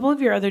know, a couple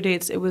of your other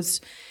dates, it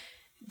was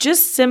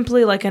just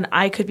simply like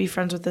I could be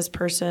friends with this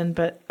person,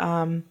 but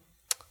I'm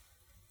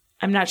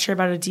not sure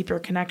about a deeper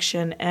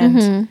connection.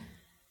 And,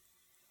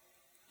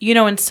 you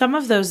know, in some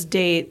of those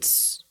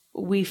dates,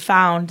 we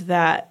found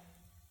that,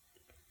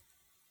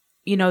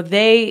 you know,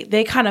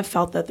 they kind of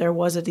felt that there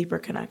was a deeper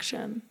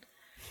connection.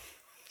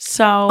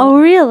 So, Oh,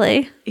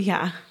 really?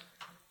 yeah.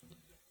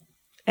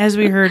 As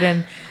we heard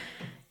in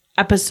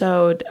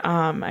episode,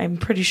 I'm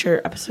pretty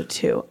sure episode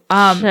 2.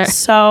 Sure.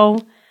 So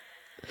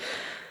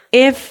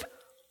I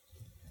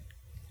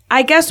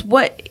guess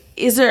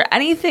is there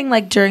anything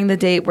like during the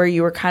date where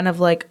you were kind of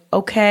like,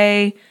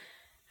 okay,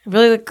 I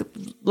really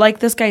like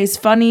this guy. He's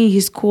funny.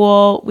 He's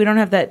cool. We don't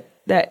have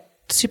that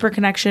super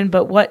connection,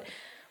 but what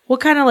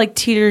kind of like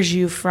teeters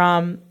you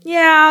from,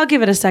 yeah, I'll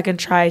give it a second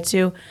try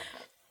to,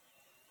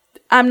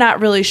 I'm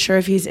not really sure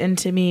if he's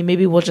into me.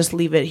 Maybe we'll just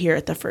leave it here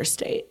at the first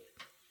date.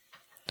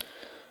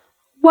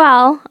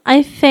 Well,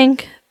 I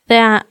think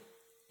that,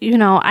 you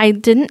know, I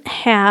didn't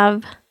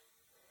have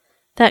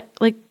that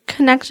like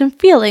connection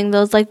feeling,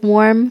 those like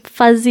warm,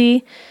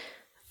 fuzzy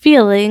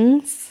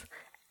feelings.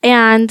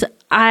 And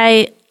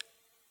I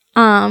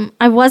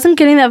wasn't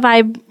getting that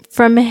vibe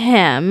from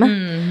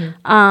him.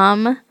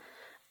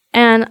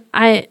 And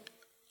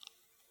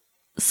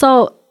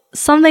so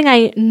something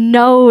I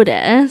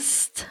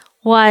noticed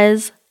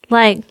was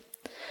like,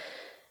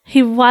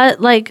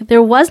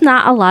 there was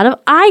not a lot of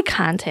eye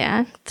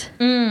contact.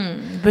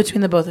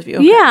 Between the both of you.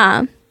 Okay.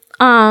 Yeah.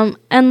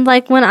 And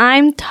like when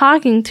I'm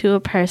talking to a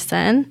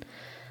person,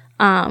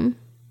 I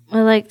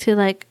like to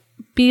like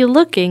be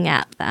looking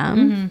at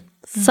them.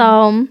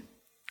 So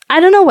I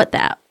don't know what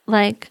that,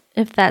 like,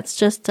 if that's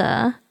just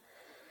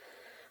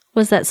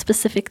was that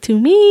specific to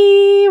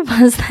me?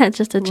 Was that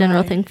just a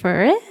general thing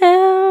for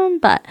him?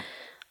 But,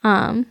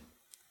 I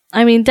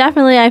mean,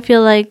 definitely I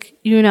feel like,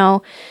 you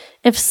know,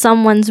 if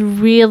someone's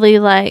really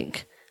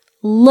like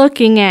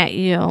looking at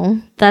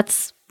you,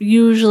 that's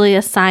usually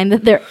a sign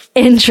that they're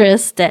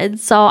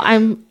interested. So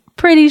I'm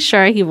pretty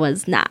sure he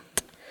was not.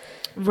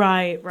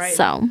 Right.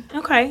 So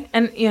Okay.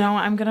 And, you know,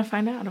 I'm going to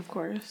find out, of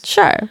course.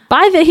 sure.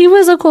 But he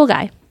was a cool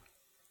guy.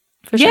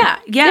 For sure.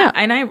 Yeah.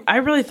 And I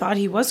really thought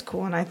he was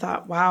cool. And I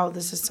thought, wow,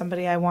 this is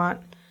somebody I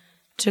want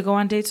to go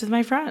on dates with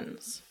my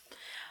friends.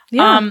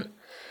 Yeah.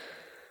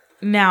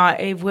 Now,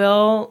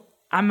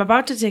 I'm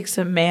about to take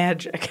some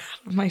magic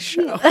out of my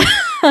show.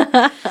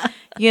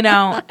 You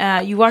know,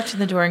 you walked in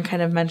the door and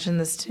kind of mentioned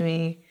this to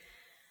me.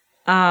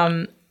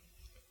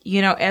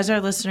 You know, as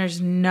our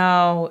listeners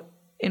know,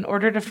 in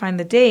order to find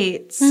the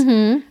dates,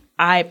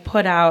 I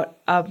put out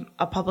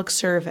a public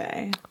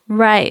survey.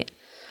 Right.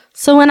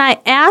 So when I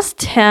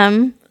asked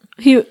him,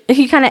 he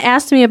kind of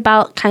asked me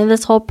about kind of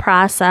this whole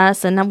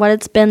process and what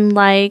it's been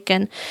like.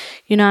 And,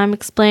 you know, I'm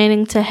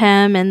explaining to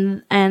him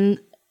and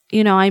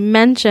you know, I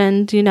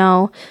mentioned, you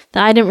know,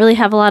 that I didn't really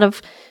have a lot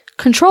of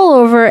control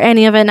over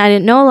any of it and I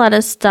didn't know a lot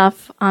of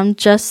stuff.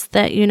 Just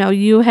that, you know,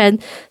 you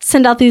had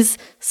sent out these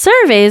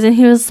surveys and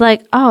he was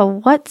like,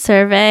 oh, what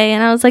survey?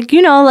 And I was like,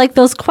 you know, like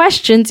those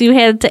questions you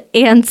had to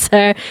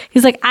answer.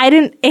 He's like, I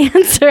didn't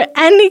answer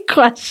any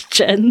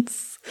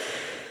questions.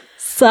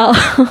 So,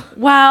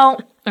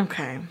 Well,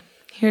 okay.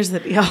 Here's the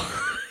deal.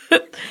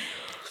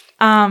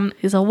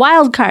 he's a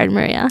wild card,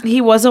 Maria.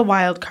 He was a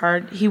wild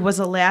card. He was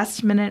a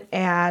last minute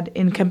ad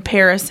in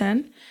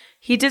comparison.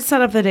 He did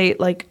set up the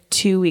date like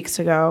 2 weeks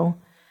ago,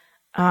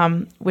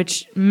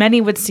 which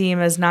many would seem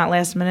as not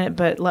last minute.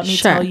 But let me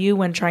Sure. tell you,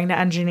 when trying to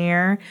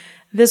engineer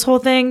this whole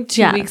thing,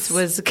 2 Yes. weeks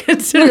was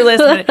considered last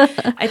minute.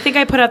 I think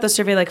I put out the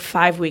survey like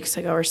 5 weeks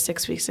ago or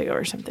 6 weeks ago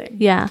or something.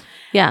 Yeah.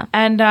 Yeah.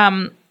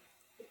 And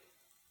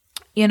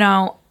you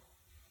know,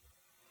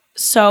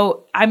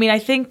 so, I mean, I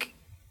think,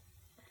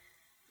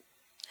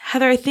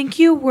 Heather, I think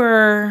you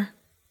were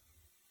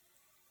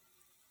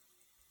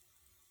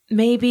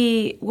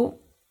maybe, well,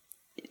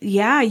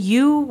 yeah,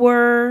 you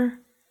were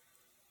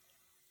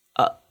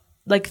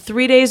like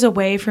 3 days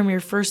away from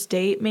your first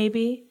date,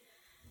 maybe.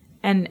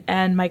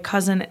 And my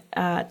cousin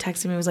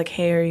texted me, was like,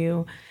 hey, are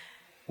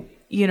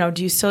you know,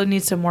 do you still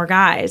need some more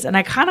guys? And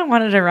I kind of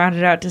wanted to round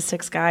it out to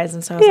 6 guys.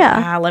 And so I was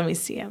like, let me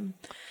see him.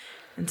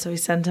 And so he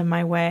sent him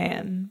my way.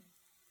 And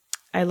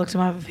I looked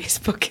him up on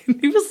Facebook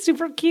and he was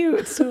super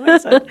cute. So I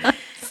said,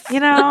 you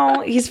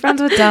know, he's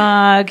friends with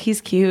Doug.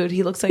 He's cute.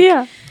 He looks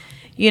like,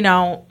 you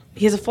know,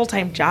 he has a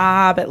full-time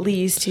job at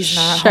least. He's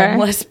not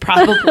homeless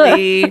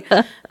probably.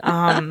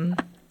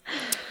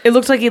 It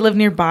looked like he lived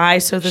nearby,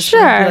 so this would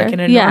be like an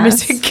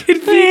enormous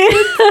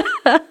inconvenience.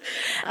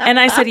 And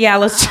I said, yeah,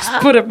 let's just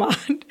put him on.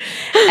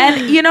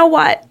 And you know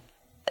what?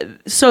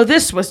 So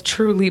this was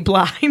truly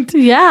blind.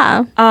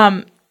 Yeah.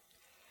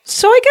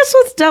 So I guess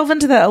let's delve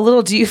into that a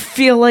little. Do you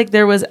feel like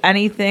there was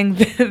anything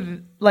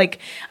that, like,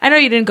 I know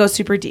you didn't go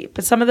super deep,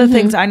 but some of the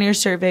things on your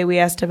survey we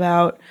asked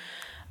about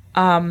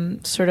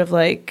sort of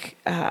like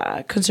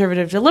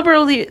conservative to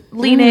liberal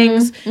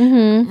leanings,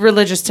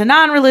 religious to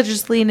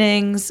non-religious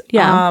leanings.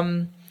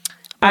 Yeah.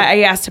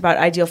 I asked about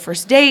ideal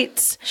first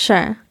dates.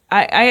 Sure.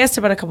 I asked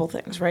about a couple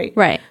things, right?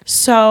 Right.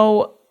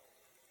 So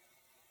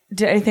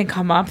did anything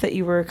come up that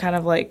you were kind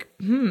of like,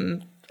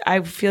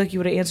 I feel like you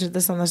would have answered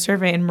this on the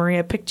survey and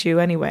Maria picked you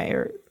anyway,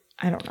 or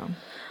I don't know.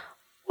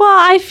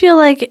 Well, I feel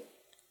like,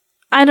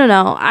 I don't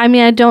know. I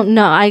mean, I don't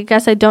know. I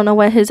guess I don't know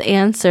what his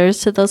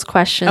answers to those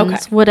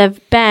questions would have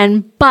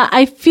been, but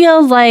I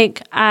feel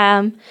like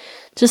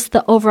just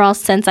the overall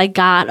sense I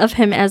got of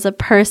him as a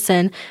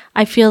person,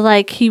 I feel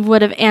like he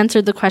would have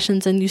answered the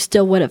questions and you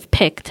still would have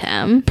picked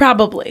him.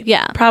 Probably.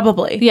 Yeah.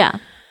 Probably. Yeah.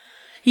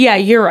 Yeah,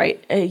 you're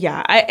right.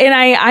 Yeah.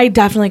 I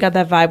definitely got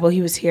that vibe while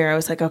he was here. I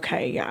was like,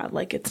 okay, yeah,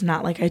 like it's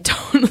not like I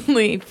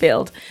totally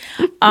failed.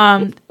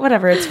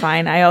 Whatever, it's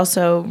fine.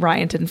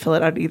 Ryan didn't fill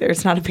it out either.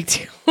 It's not a big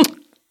deal.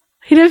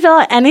 He didn't fill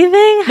out anything?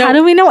 No. How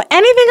do we know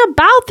anything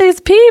about these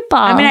people?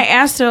 I mean, I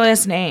asked their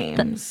last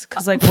names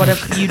because, like, what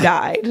if you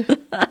died?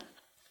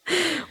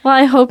 Well,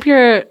 I hope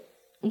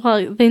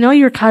they know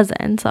your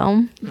cousin,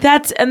 so.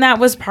 That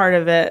was part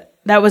of it.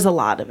 That was a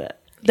lot of it.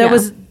 That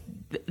was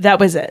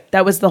it.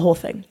 That was the whole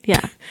thing.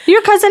 Yeah.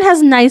 Your cousin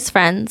has nice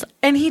friends.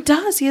 And he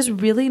does. He has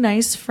really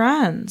nice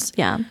friends.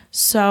 Yeah.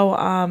 So,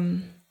 I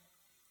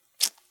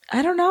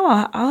don't know.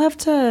 I'll have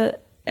to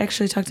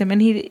actually talk to him.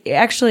 And he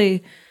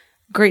actually,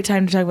 great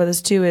time to talk about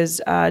this too, is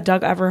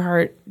Doug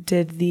Everhart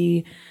did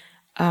the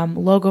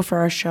logo for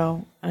our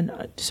show.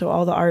 And so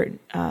all the art,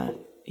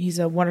 he's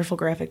a wonderful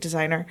graphic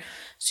designer.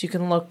 So you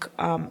can look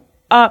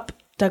up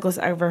Douglas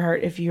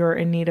Everhart if you're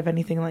in need of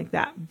anything like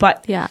that.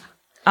 But yeah.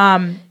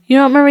 You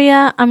know what,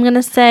 Maria? I'm going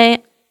to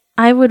say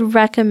I would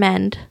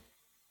recommend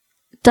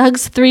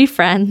Doug's 3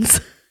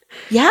 friends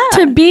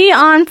to be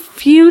on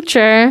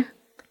future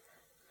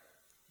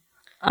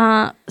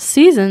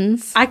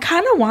seasons. I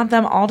kind of want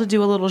them all to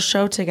do a little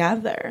show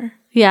together.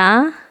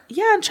 Yeah?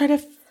 Yeah, and try to,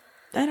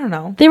 I don't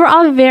know. They were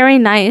all very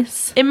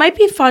nice. It might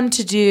be fun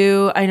to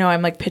do, I know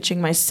I'm like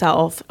pitching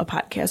myself a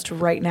podcast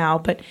right now,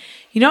 but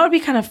you know what would be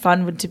kind of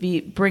fun would to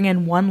be bring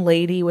in one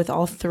lady with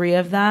all 3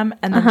 of them,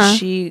 and then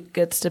she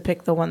gets to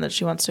pick the one that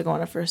she wants to go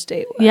on a first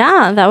date with.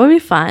 Yeah, that would be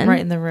fun. Right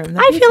in the room.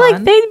 I feel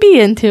like they'd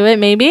be into it,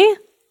 maybe.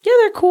 Yeah,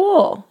 they're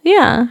cool.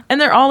 Yeah. And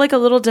they're all like a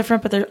little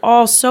different, but they're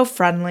all so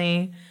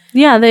friendly.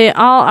 Yeah, they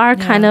all are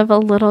kind of a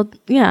little,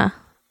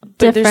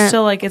 But they're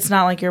still like, it's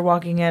not like you're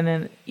walking in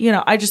and, you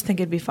know, I just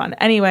think it'd be fun.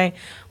 Anyway,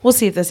 we'll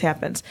see if this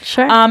happens.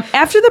 Sure.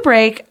 After the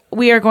break,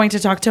 we are going to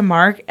talk to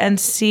Mark and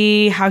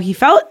see how he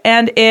felt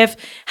and if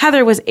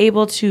Heather was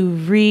able to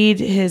read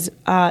his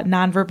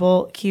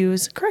nonverbal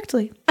cues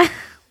correctly.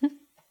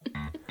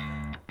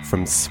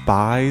 From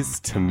spies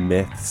to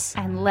myths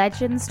and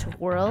legends to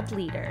world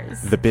leaders,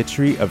 the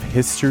Bitchery of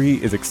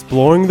History is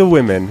exploring the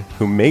women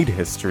who made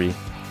history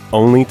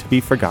only to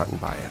be forgotten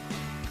by it.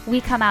 We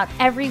come out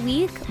every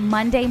week,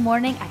 Monday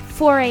morning at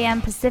 4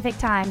 a.m. Pacific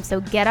time, so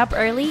get up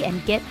early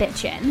and get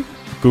bitchin'.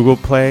 Google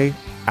Play,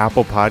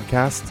 Apple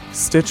Podcasts,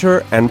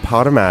 Stitcher, and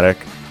Podomatic.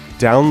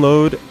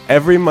 Download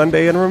every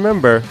Monday and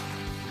remember,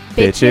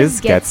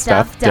 bitches get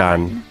stuff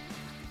done.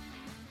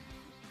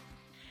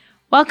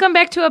 Welcome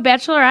back to A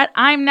Bachelorette.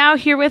 I'm now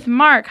here with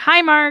Mark.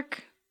 Hi,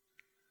 Mark.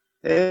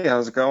 Hey,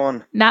 how's it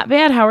going? Not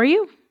bad. How are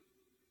you?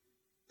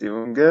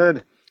 Doing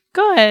good.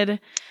 Good.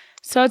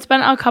 So it's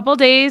been a couple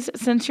days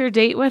since your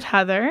date with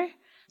Heather.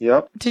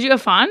 Yep. Did you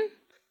have fun?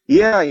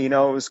 Yeah, you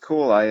know, it was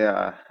cool.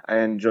 I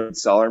enjoyed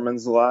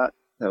Sellerman's a lot.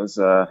 That was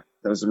a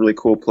really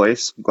cool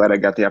place. I'm glad I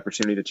got the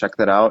opportunity to check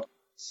that out.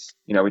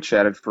 You know, we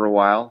chatted for a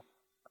while.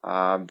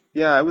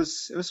 Yeah, it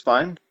was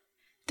fine.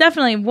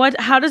 Definitely.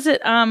 How does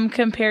it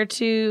compare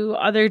to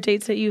other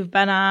dates that you've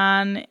been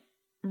on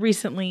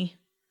recently?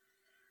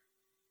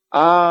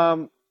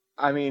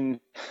 I mean,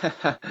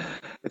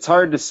 it's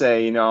hard to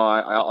say, you know,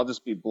 I'll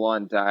just be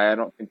blunt. I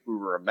don't think we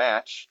were a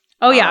match.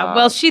 Oh, yeah.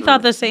 Well, she for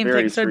thought the same thing,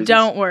 various so reasons.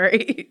 don't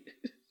worry.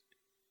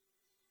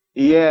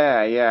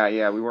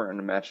 Yeah. We weren't in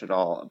a match at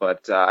all,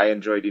 but I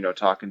enjoyed,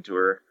 talking to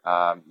her.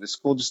 It's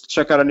cool just to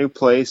check out a new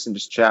place and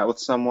just chat with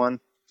someone.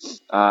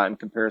 In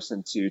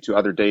comparison to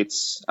other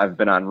dates I've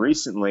been on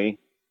recently,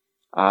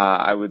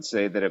 I would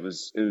say that it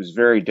was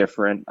very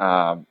different.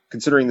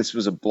 Considering this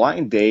was a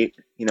blind date,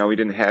 we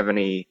didn't have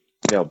any,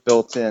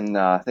 built-in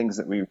things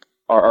that we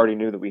already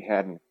knew that we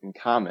had in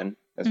common,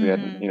 as we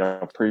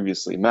hadn't,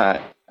 previously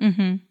met.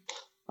 Mm-hmm.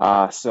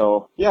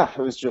 So yeah,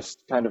 it was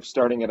just kind of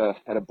starting at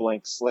a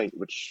blank slate,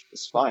 which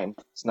is fine.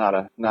 It's not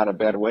a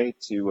bad way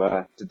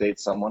to date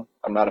someone.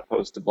 I'm not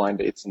opposed to blind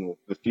dates in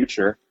the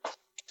future,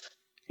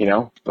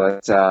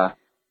 but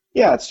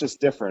yeah, it's just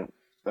different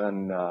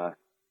than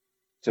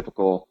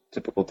typical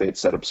date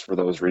setups for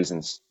those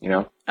reasons,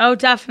 Oh,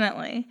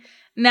 definitely.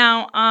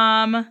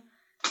 Now,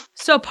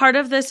 so part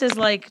of this is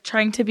like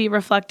trying to be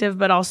reflective,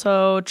 but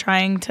also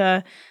trying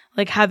to,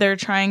 like Heather,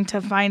 trying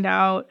to find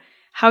out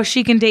how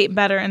she can date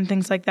better and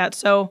things like that.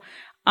 So,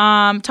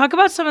 talk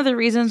about some of the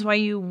reasons why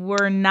you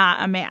were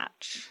not a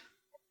match.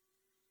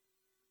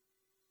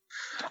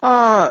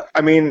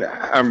 I mean,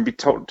 I'm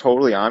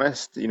totally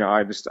honest.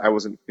 I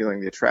wasn't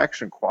feeling the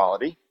attraction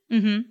quality,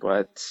 Mm-hmm.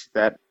 but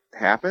that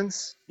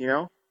happens.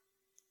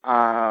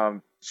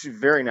 She's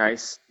very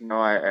nice.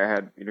 I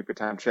had a good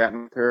time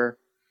chatting with her,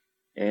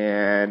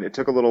 and it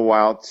took a little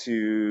while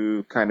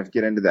to kind of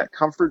get into that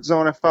comfort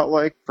zone. I felt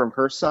like from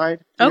her side.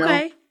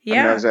 Okay.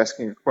 Yeah. I was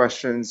asking her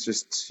questions,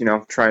 just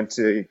trying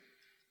to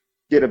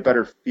get a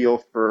better feel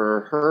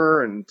for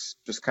her and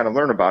just kind of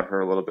learn about her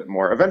a little bit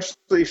more.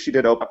 Eventually, she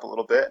did open up a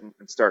little bit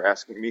and start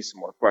asking me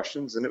some more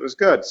questions, and it was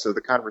good. So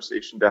the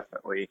conversation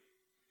definitely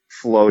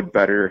flowed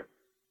better.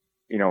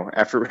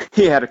 After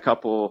we had a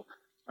couple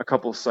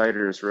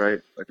ciders, right?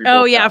 Like we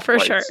Oh both yeah, got for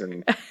flights sure.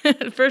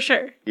 and, For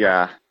sure.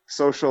 yeah,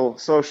 social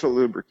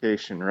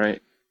lubrication,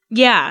 right?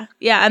 Yeah.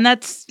 Yeah. And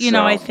that's,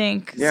 So, I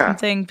think yeah.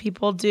 something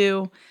people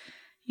do,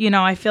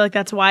 I feel like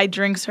that's why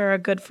drinks are a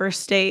good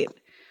first date.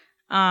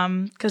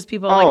 Because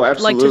people like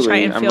to try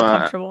absolutely. and feel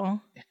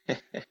comfortable.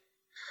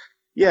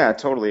 Yeah,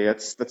 totally.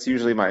 That's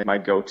usually my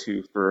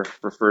go-to for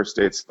first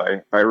dates.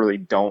 If I really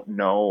don't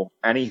know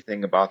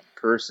anything about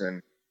the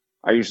person,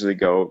 I usually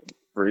go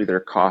for either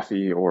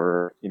coffee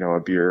or, a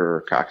beer or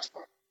a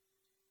cocktail.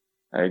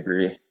 I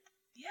agree.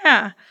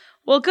 Yeah.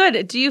 Well,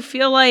 good. Do you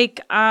feel like,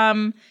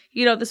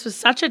 this was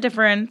such a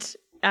different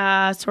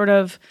sort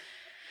of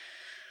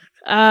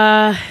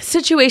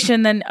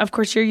situation than, of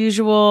course, your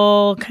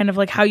usual kind of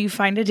like how you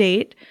find a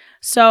date.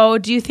 So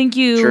do you think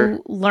you Sure.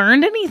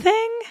 learned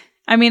anything?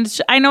 I mean,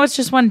 I know it's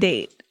just one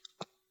date,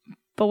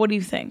 but what do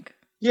you think?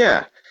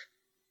 Yeah.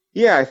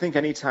 Yeah, I think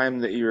anytime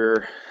that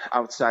you're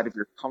outside of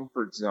your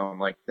comfort zone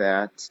like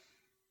that,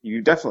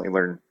 you definitely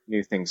learn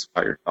new things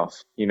about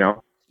yourself,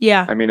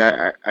 Yeah. I mean,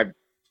 I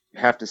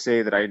have to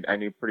say that I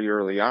knew pretty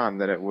early on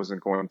that it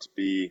wasn't going to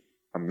be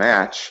a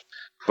match,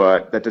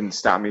 but that didn't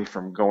stop me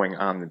from going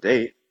on the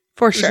date.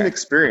 For It was an sure.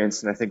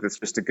 experience, and I think that's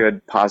just a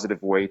good,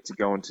 positive way to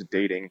go into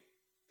dating,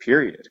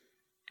 period.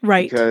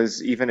 Right.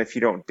 Because even if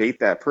you don't date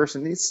that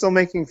person, you're still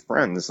making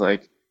friends.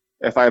 Like,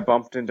 if I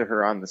bumped into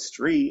her on the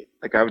street,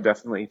 like, I would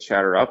definitely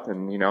chat her up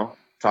and,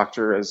 talk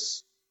to her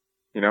as,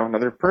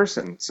 another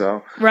person.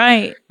 So,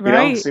 Right.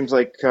 Right. it seems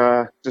like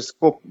just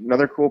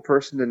another cool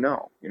person to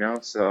know,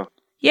 So,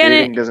 Yeah. and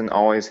dating doesn't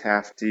always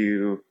have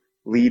to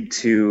lead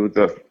to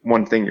the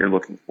one thing you're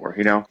looking for, To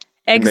make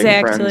friends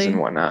Exactly. and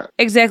whatnot.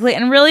 Exactly.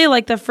 And really,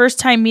 like the first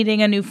time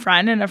meeting a new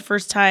friend and a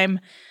first time,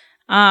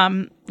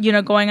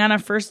 going on a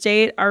first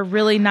date are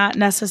really not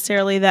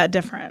necessarily that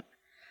different.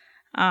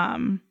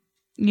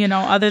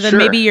 Other than Sure.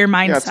 maybe your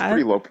Yeah, it's mindset.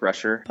 pretty low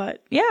pressure.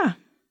 But yeah,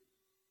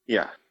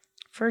 Yeah.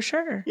 for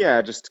sure.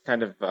 Yeah, just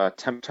kind of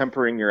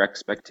tempering your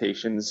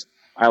expectations.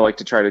 I like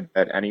to try to do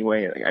that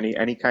anyway, like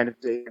any kind of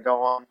date I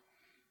go on.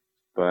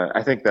 But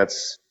I think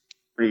that's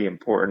pretty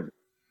important.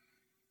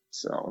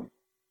 So,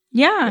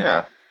 Yeah.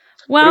 yeah.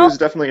 But it Well, was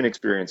definitely an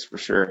experience for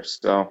sure.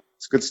 So,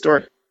 it's a good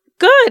story.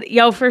 good.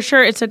 Yo, for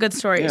sure. It's a good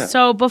story. Yeah.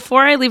 So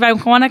before I leave, I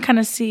want to kind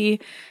of see,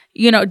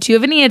 do you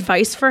have any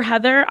advice for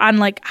Heather on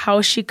like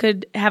how she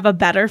could have a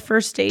better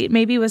first date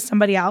maybe with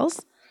somebody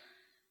else?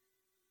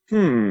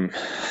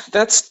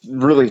 That's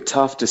really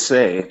tough to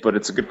say, but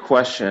it's a good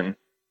question.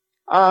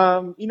 I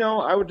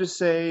would just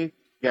say,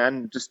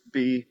 again, just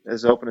be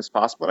as open as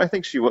possible. And I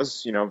think she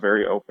was,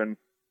 very open,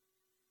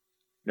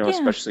 Yeah.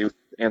 especially with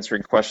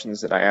answering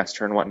questions that I asked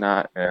her and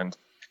whatnot. And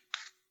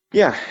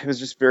yeah, it was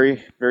just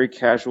very, very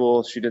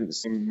casual. She didn't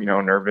seem,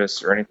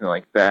 nervous or anything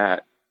like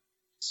that.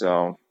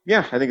 So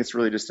yeah, I think it's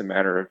really just a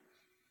matter of,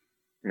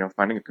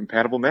 finding a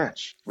compatible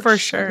match. Which For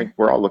sure. I think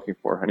we're all looking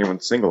for. Anyone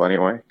single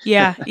anyway.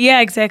 Yeah.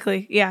 Yeah,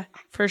 exactly. Yeah,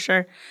 for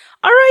sure.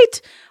 All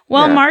right.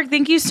 Well, Yeah. Mark,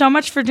 thank you so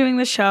much for doing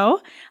the show.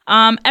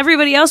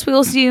 Everybody else, we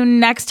will see you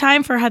next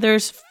time for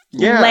Heather's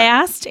Yeah.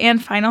 last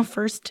and final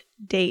first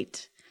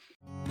date.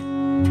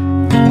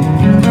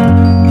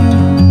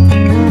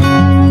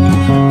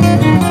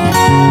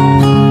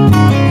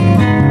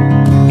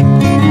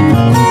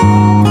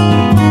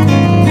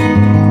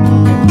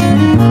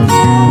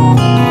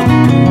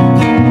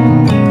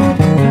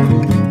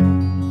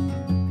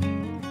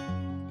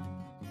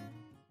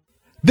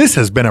 This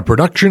has been a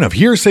production of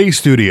Hearsay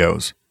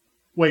Studios.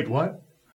 Wait, what?